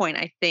sticking point,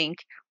 I think,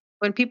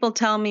 when people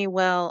tell me,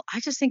 well, I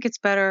just think it's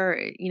better,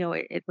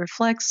 it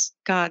reflects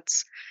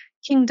God's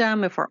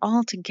kingdom if we're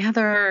all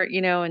together,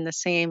 in the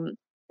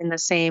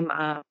same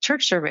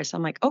church service.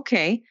 I'm like,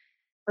 okay,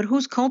 but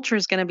whose culture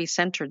is going to be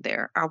centered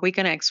there? Are we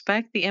going to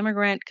expect the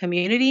immigrant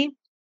community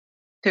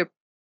to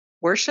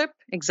worship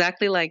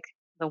exactly like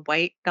the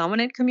white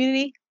dominant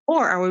community?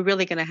 Or are we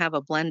really going to have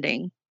a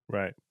blending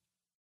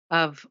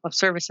of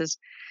services?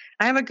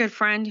 I have a good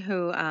friend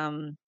who,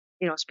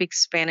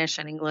 speaks Spanish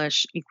and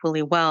English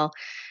equally well.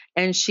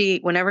 And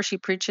whenever she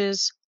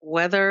preaches,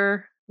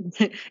 whether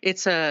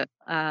it's a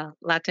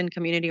Latin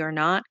community or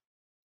not,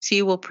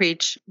 she will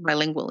preach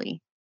bilingually,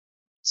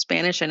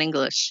 Spanish and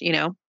English,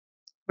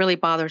 really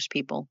bothers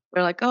people.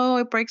 They're like, oh,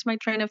 it breaks my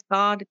train of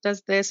thought. It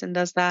does this and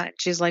does that.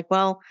 She's like,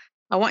 well,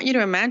 I want you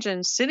to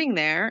imagine sitting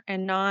there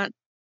and not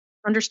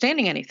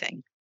understanding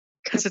anything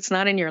because it's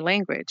not in your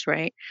language,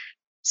 right?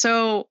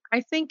 So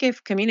I think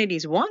if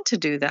communities want to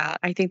do that,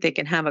 I think they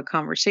can have a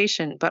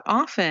conversation. But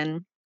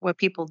often what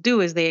people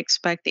do is they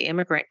expect the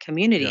immigrant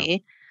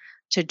community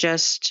to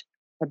just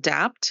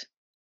adapt,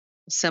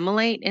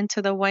 assimilate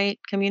into the white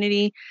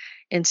community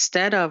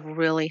instead of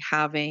really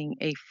having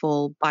a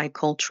full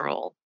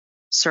bicultural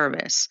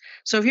service.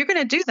 So if you're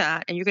going to do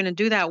that and you're going to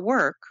do that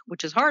work,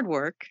 which is hard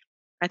work,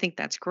 I think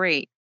that's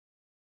great.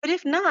 But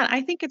if not,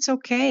 I think it's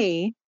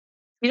okay. If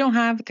you don't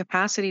have the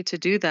capacity to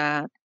do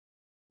that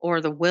or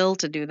the will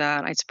to do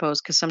that, I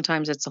suppose, because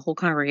sometimes it's the whole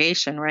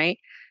congregation, right?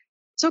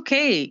 It's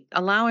okay.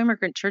 Allow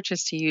immigrant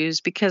churches to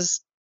use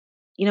because,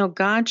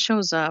 God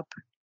shows up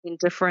in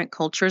different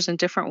cultures in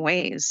different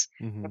ways.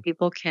 Mm-hmm. And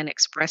people can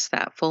express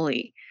that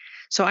fully.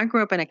 So I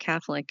grew up in a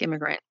Catholic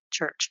immigrant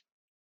church.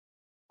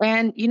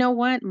 And you know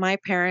what? My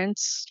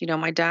parents,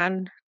 my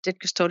dad did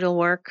custodial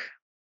work,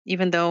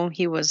 even though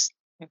he was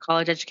a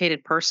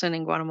college-educated person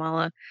in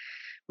Guatemala.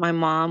 My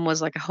mom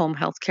was like a home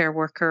health care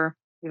worker,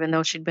 even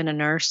though she'd been a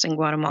nurse in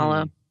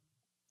Guatemala.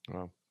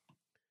 Wow.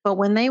 But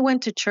when they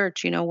went to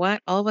church, you know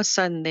what? All of a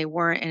sudden, they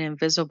weren't an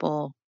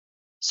invisible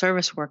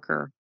service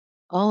worker.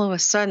 All of a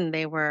sudden,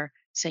 they were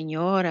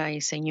Señora y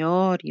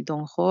Señor y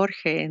Don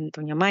Jorge and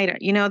Doña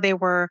Mayra. They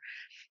were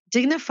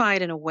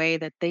dignified in a way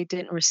that they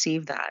didn't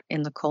receive that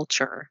in the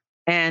culture.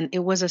 And it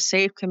was a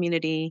safe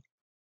community.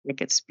 They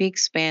could speak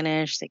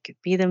Spanish. They could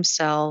be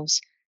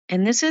themselves.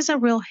 And this is a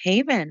real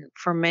haven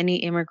for many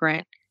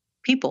immigrant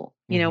people,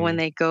 mm-hmm. when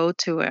they go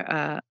to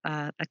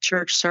a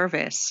church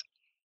service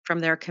from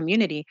their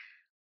community.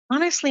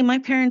 Honestly, my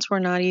parents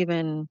were not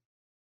even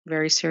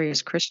very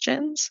serious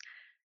Christians.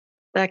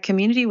 That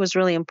community was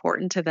really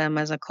important to them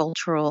as a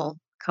cultural,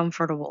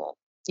 comfortable,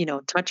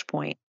 touch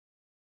point.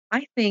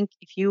 I think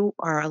if you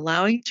are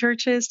allowing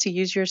churches to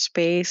use your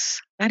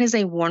space, that is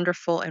a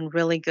wonderful and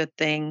really good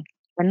thing.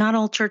 And not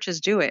all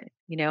churches do it,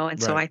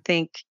 and so I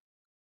think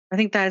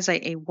that is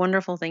a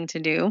wonderful thing to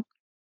do.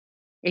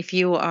 If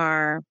you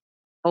are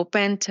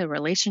open to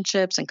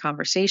relationships and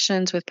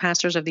conversations with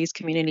pastors of these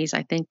communities,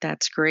 I think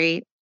that's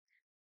great.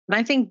 But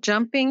I think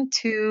jumping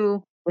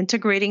to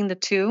integrating the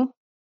two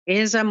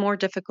is a more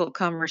difficult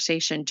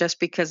conversation just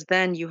because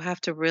then you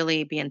have to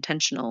really be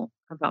intentional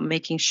about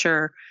making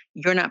sure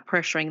you're not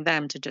pressuring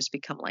them to just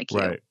become like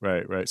you.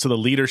 Right. So the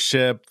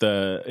leadership,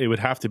 it would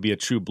have to be a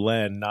true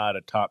blend, not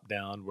a top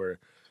down where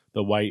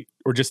the white,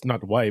 or just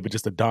not white, but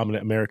just the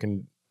dominant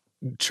American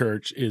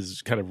church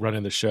is kind of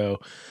running the show.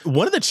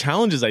 One of the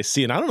challenges I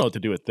see, and I don't know what to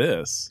do with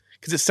this,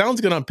 because it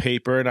sounds good on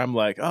paper, and I'm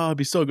like, oh, it'd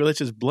be so good. Let's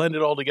just blend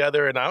it all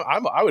together. And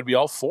I would be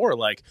all for,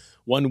 like,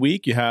 1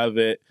 week you have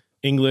it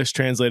English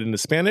translated into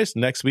Spanish.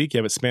 Next week you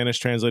have it Spanish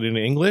translated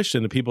into English,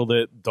 and the people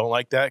that don't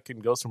like that can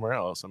go somewhere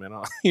else. I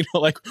mean,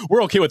 like,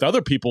 we're okay with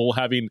other people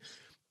having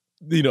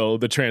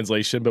the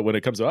translation, but when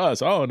it comes to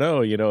us, oh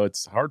no,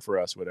 it's hard for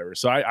us, whatever.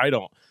 So I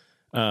don't.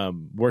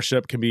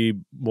 Worship can be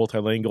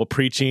multilingual.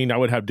 Preaching, I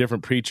would have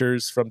different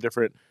preachers from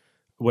different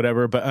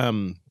whatever. But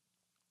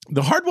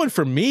the hard one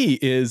for me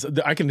is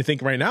I can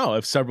think right now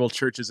of several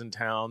churches in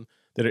town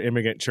that are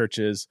immigrant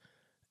churches,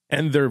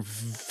 and they're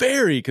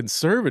very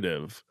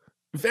conservative,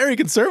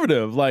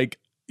 like,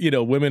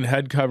 women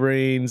head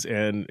coverings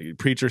and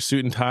preacher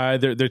suit and tie.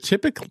 They're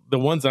typical. The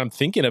ones I'm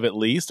thinking of, at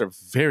least, are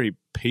very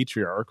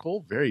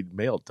patriarchal, very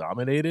male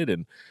dominated,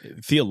 and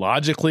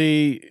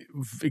theologically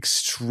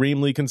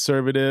extremely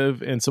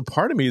conservative. And so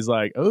part of me is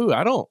like,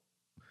 oh,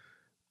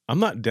 I'm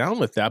not down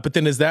with that. But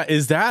then is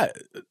that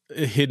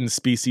a hidden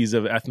species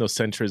of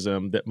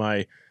ethnocentrism that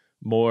my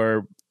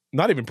more,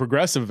 not even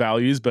progressive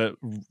values, but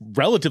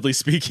relatively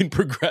speaking,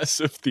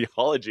 progressive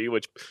theology,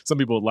 which some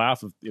people would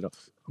laugh at,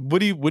 what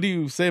do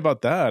you say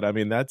about that? I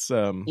mean, that's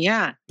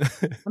yeah.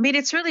 I mean,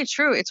 it's really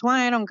true. It's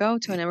why I don't go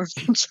to an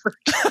immigrant church.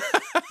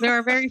 There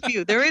are very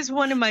few. There is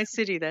one in my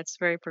city that's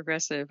very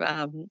progressive.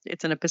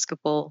 It's an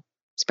Episcopal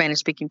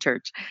Spanish-speaking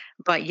church.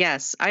 But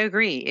yes, I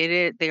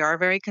agree. They are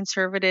very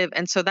conservative,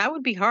 and so that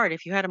would be hard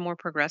if you had a more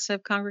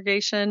progressive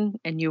congregation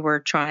and you were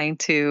trying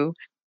to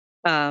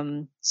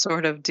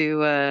sort of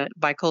do a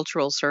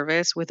bicultural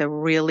service with a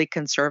really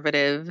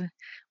conservative,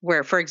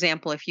 where, for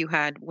example, if you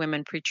had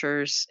women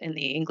preachers in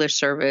the English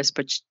service,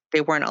 but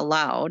they weren't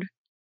allowed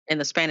in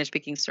the Spanish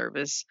speaking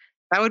service,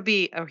 that would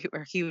be a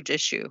huge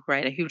issue,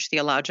 right? A huge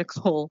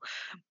theological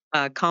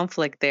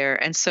conflict there.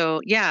 And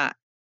so, yeah,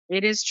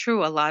 it is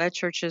true. A lot of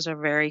churches are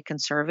very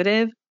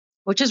conservative,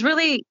 which is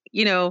really,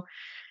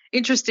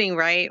 interesting,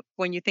 right?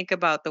 When you think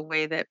about the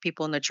way that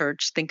people in the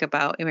church think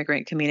about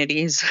immigrant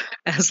communities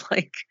as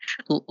like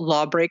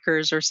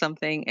lawbreakers or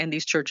something. And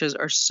these churches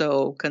are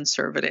so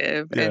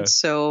conservative and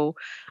so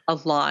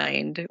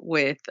aligned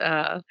with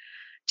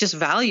just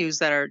values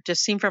that are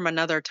just seem from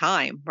another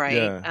time,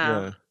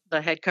 right?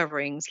 The head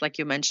coverings, like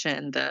you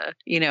mentioned,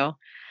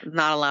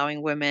 not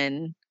allowing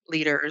women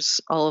leaders,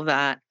 all of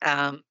that.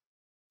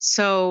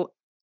 So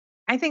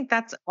I think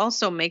that's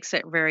also makes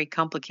it very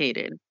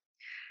complicated.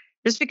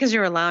 Just because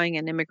you're allowing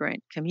an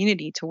immigrant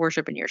community to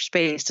worship in your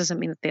space doesn't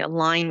mean that they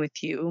align with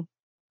you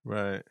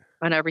right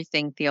on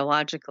everything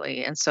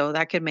theologically. And so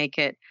that could make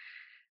it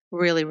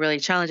really, really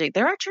challenging.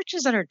 There are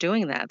churches that are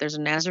doing that. There's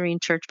a Nazarene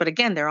church, but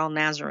again, they're all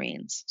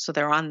Nazarenes. So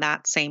they're on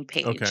that same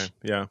page. Okay.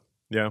 Yeah.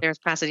 There's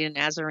Pasadena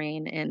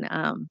Nazarene in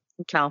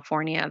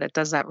California that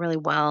does that really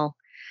well.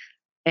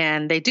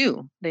 And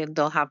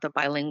they'll have the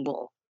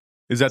bilingual.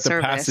 Is that the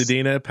service.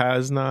 Pasadena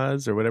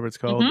Pasnaz or whatever it's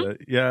called?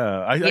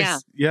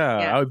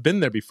 Mm-hmm. I've been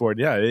there before.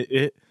 Yeah,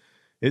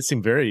 it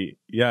seemed very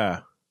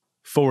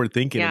forward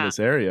thinking in this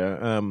area.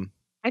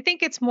 I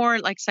think it's more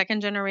like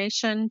second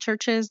generation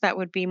churches that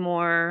would be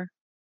more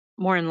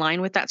in line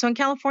with that. So in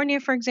California,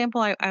 for example,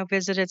 I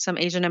visited some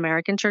Asian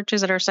American churches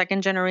that are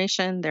second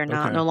generation. They're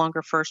no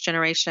longer first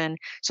generation,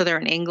 so they're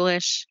in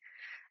English.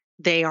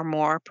 They are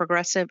more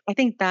progressive. I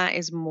think that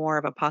is more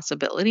of a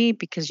possibility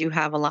because you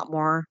have a lot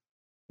more.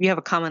 You have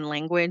a common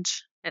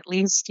language, at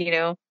least,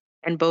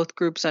 and both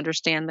groups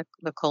understand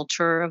the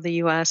culture of the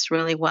U.S.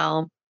 really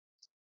well.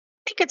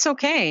 I think it's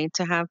okay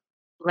to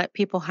let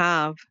people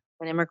have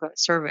an immigrant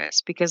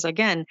service because,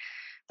 again,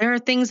 there are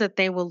things that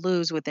they will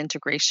lose with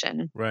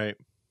integration. Right.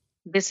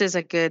 This is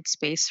a good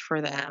space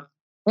for them.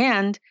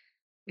 And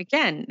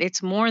again,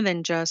 it's more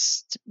than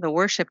just the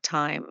worship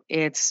time.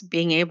 It's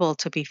being able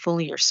to be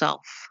fully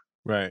yourself.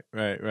 Right.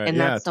 And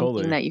that's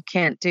something that you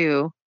can't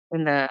do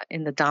in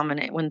the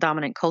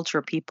dominant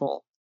culture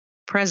people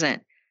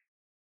present.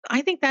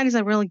 I think that is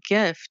a real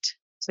gift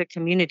to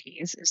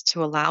communities, is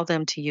to allow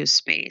them to use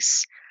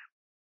space.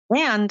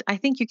 And I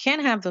think you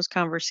can have those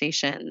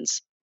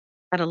conversations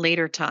at a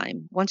later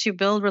time. Once you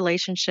build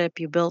relationship,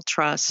 you build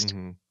trust.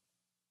 Mm-hmm.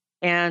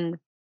 And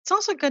it's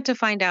also good to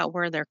find out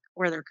where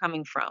they're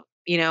coming from.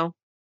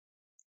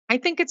 I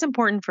think it's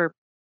important for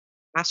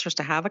pastors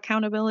to have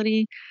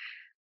accountability,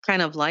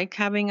 kind of like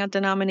having a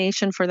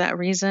denomination for that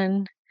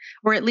reason,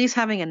 or at least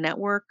having a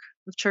network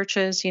of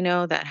churches,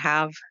 that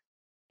have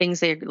things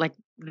they like.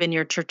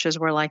 Vineyard churches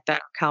were like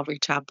that, Calvary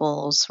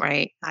chapels,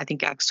 right? I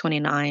think Acts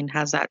 29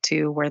 has that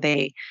too, where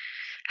they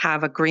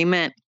have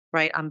agreement,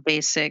 right, on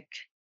basic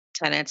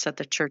tenets that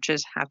the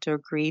churches have to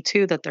agree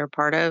to, that they're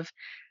part of.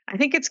 I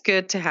think it's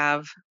good to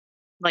have,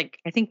 I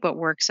think what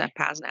works at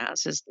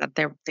PASNAZ is that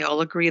they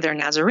all agree they're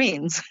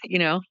Nazarenes,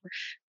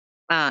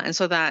 and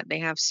so that they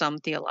have some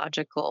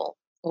theological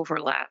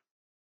overlap,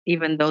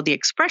 even though the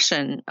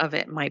expression of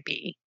it might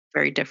be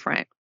very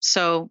different.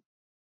 So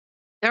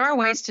there are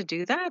ways to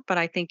do that, but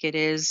I think it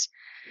is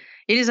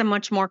a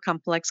much more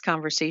complex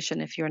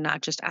conversation if you're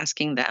not just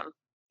asking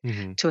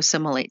them to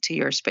assimilate to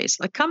your space.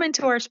 Like, come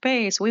into our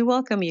space, we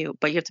welcome you,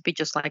 but you have to be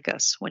just like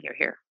us when you're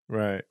here.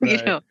 Right.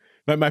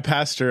 My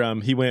pastor,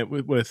 he went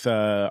with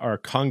our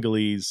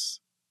Congolese,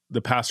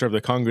 the pastor of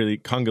the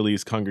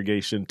Congolese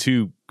congregation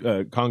to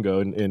Congo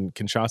in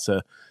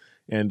Kinshasa,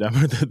 and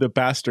the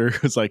pastor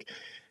was like,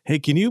 "Hey,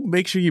 can you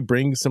make sure you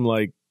bring some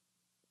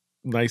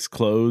nice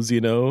clothes,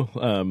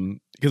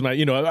 because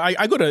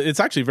I go to, it's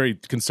actually a very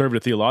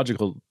conservative,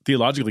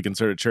 theologically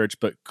conservative church,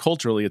 but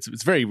culturally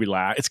it's very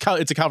relaxed.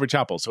 It's a Calvary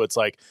chapel. So it's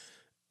like,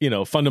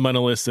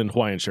 fundamentalists in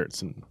Hawaiian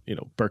shirts and,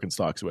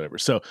 Birkenstocks or whatever.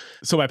 So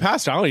my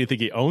pastor, I don't even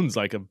think he owns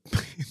like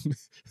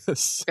a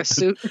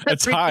suit, a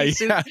tie.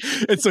 Yeah.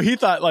 And so he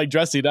thought like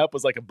dressing up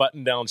was like a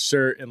button down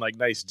shirt and like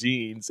nice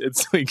jeans. And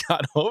so he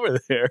got over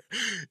there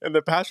and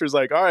the pastor's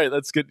like, all right,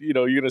 let's get,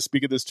 you're going to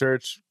speak at this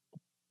church,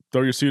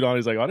 throw your suit on.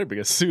 He's like, I didn't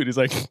bring a suit. He's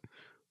like,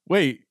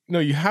 wait, no,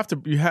 you can't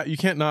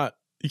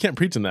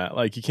preach in that.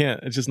 Like you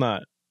can't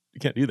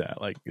do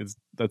that. Like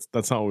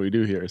that's not what we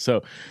do here.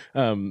 So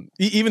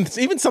even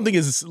something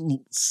as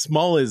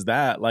small as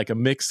that, like a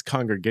mixed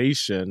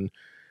congregation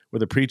where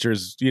the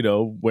preacher's,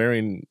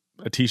 wearing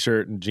a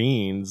t-shirt and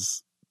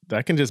jeans,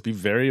 that can just be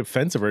very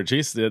offensive, or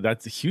just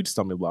that's a huge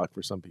stumbling block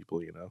for some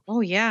people,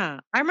 Oh yeah.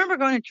 I remember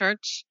going to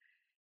church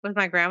with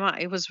my grandma.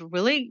 It was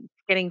really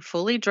getting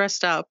fully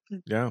dressed up.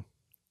 Yeah.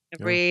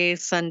 Every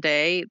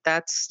Sunday.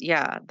 That's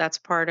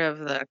part of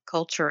the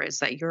culture, is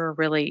that you're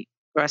really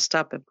dressed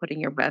up and putting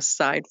your best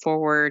side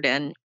forward.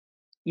 And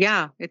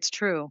yeah, it's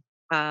true.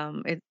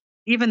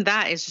 Even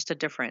that is just a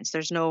difference.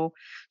 There's no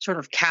sort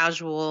of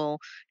casual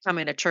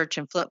coming to church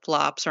in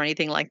flip-flops or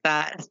anything like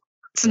that.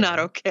 It's not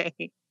okay.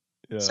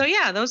 Yeah. So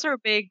yeah, those are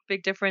big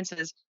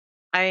differences.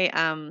 I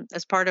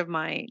as part of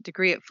my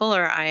degree at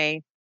Fuller,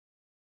 I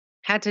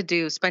had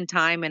to spend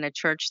time in a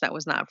church that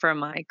was not from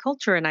my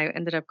culture, and I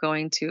ended up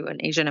going to an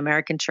Asian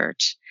American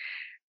church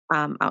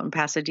out in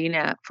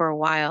Pasadena for a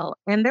while.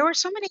 And there were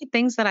so many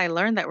things that I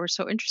learned that were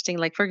so interesting.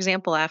 Like, for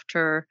example,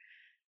 after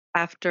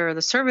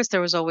the service,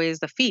 there was always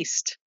the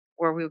feast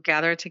where we would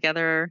gather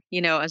together,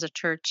 as a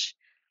church,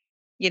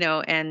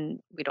 and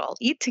we'd all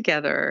eat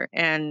together.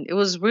 And it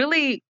was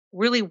really,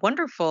 really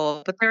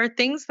wonderful. But there are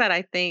things that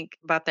I think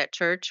about that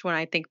church when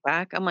I think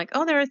back. I'm like,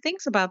 oh, there are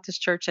things about this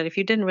church that if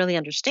you didn't really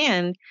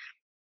understand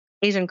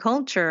Asian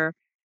culture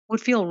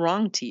would feel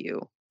wrong to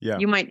you. Yeah.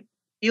 You might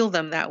feel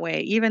them that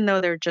way, even though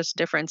they're just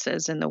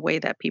differences in the way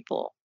that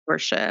people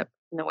worship,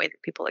 in the way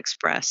that people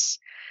express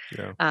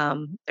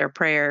their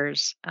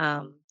prayers.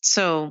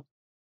 So,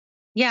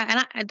 yeah,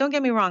 and I don't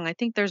get me wrong. I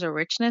think there's a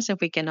richness if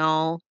we can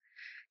all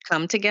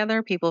come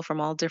together, people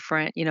from all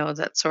different,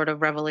 that sort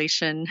of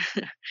Revelation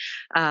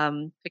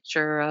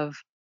picture of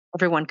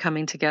everyone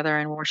coming together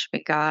and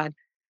worshiping God.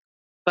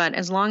 But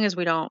as long as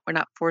we're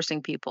not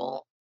forcing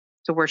people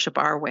to worship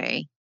our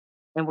way,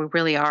 and we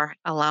really are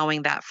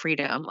allowing that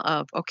freedom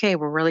of, okay,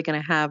 we're really going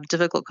to have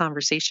difficult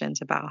conversations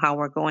about how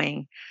we're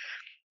going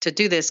to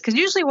do this. Because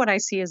usually what I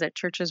see is that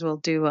churches will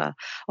do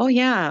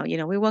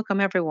we welcome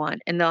everyone,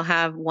 and they'll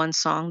have one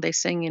song they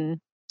sing in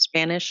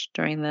Spanish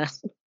during the,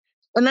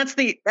 and that's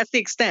the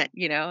extent,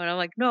 and I'm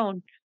like, no,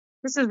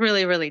 this is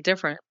really, really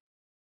different.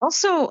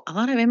 Also, a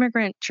lot of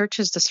immigrant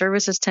churches, the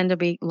services tend to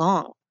be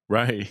long.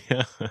 Right.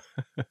 Yeah.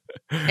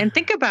 And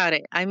think about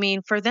it. I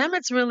mean, for them,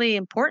 it's really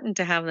important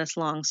to have this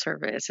long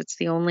service. It's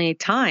the only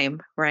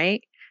time,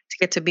 right, to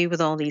get to be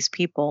with all these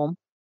people.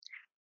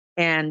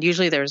 And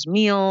usually there's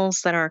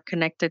meals that are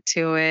connected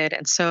to it.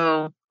 And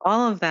so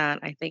all of that,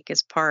 I think,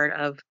 is part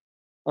of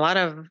a lot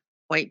of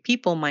white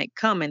people might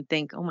come and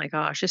think, oh my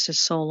gosh, this is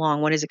so long.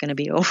 When is it going to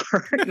be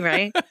over?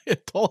 Right?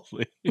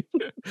 Totally.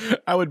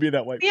 I would be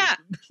that white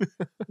person.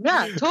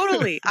 Yeah,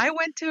 totally. I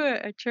went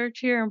to a church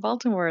here in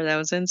Baltimore that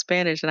was in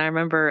Spanish. And I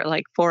remember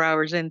like 4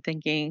 hours in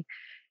thinking,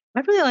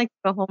 I'd really like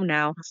to go home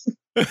now.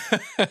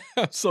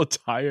 I'm so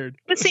tired.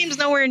 It seems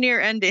nowhere near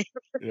ending.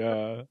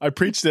 Yeah. I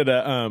preached at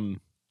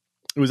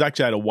it was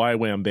actually at a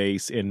YWAM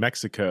base in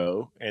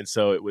Mexico. And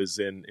so it was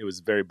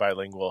very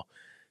bilingual.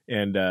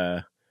 And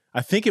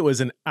I think it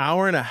was an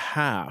hour and a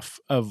half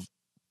of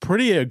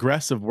pretty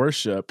aggressive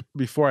worship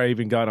before I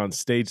even got on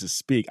stage to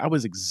speak. I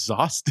was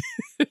exhausted.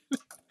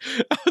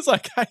 I was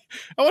like, I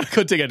want to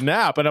go take a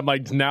nap. And I'm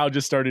like, now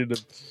just starting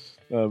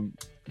to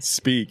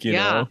speak, you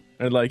know?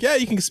 And like, yeah,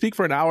 you can speak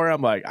for an hour.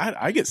 I'm like,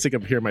 I get sick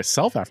of hearing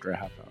myself after a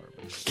half hour.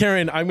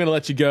 Karen, I'm going to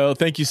let you go.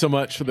 Thank you so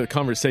much for the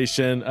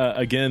conversation.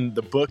 Again,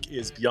 the book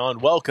is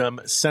Beyond Welcome,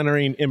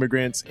 Centering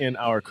Immigrants in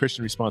Our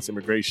Christian Response to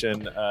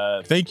Immigration.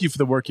 Thank you for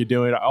the work you're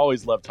doing. I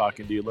always love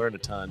talking to you, learn a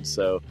ton.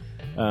 So,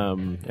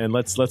 and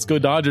let's go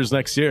Dodgers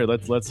next year.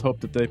 Let's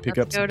hope that they pick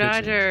up some pitching.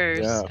 Dodgers.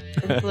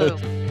 Yeah. Blue.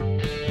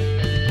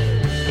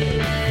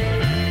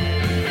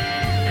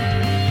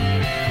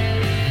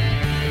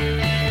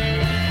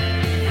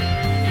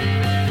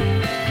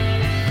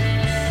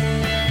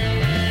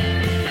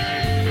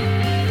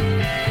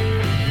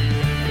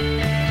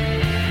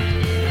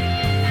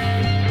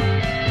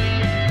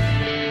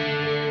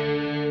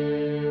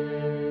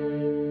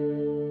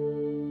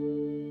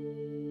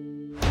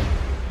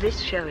 This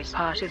show is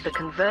part of the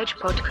Converge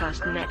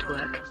Podcast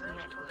Network.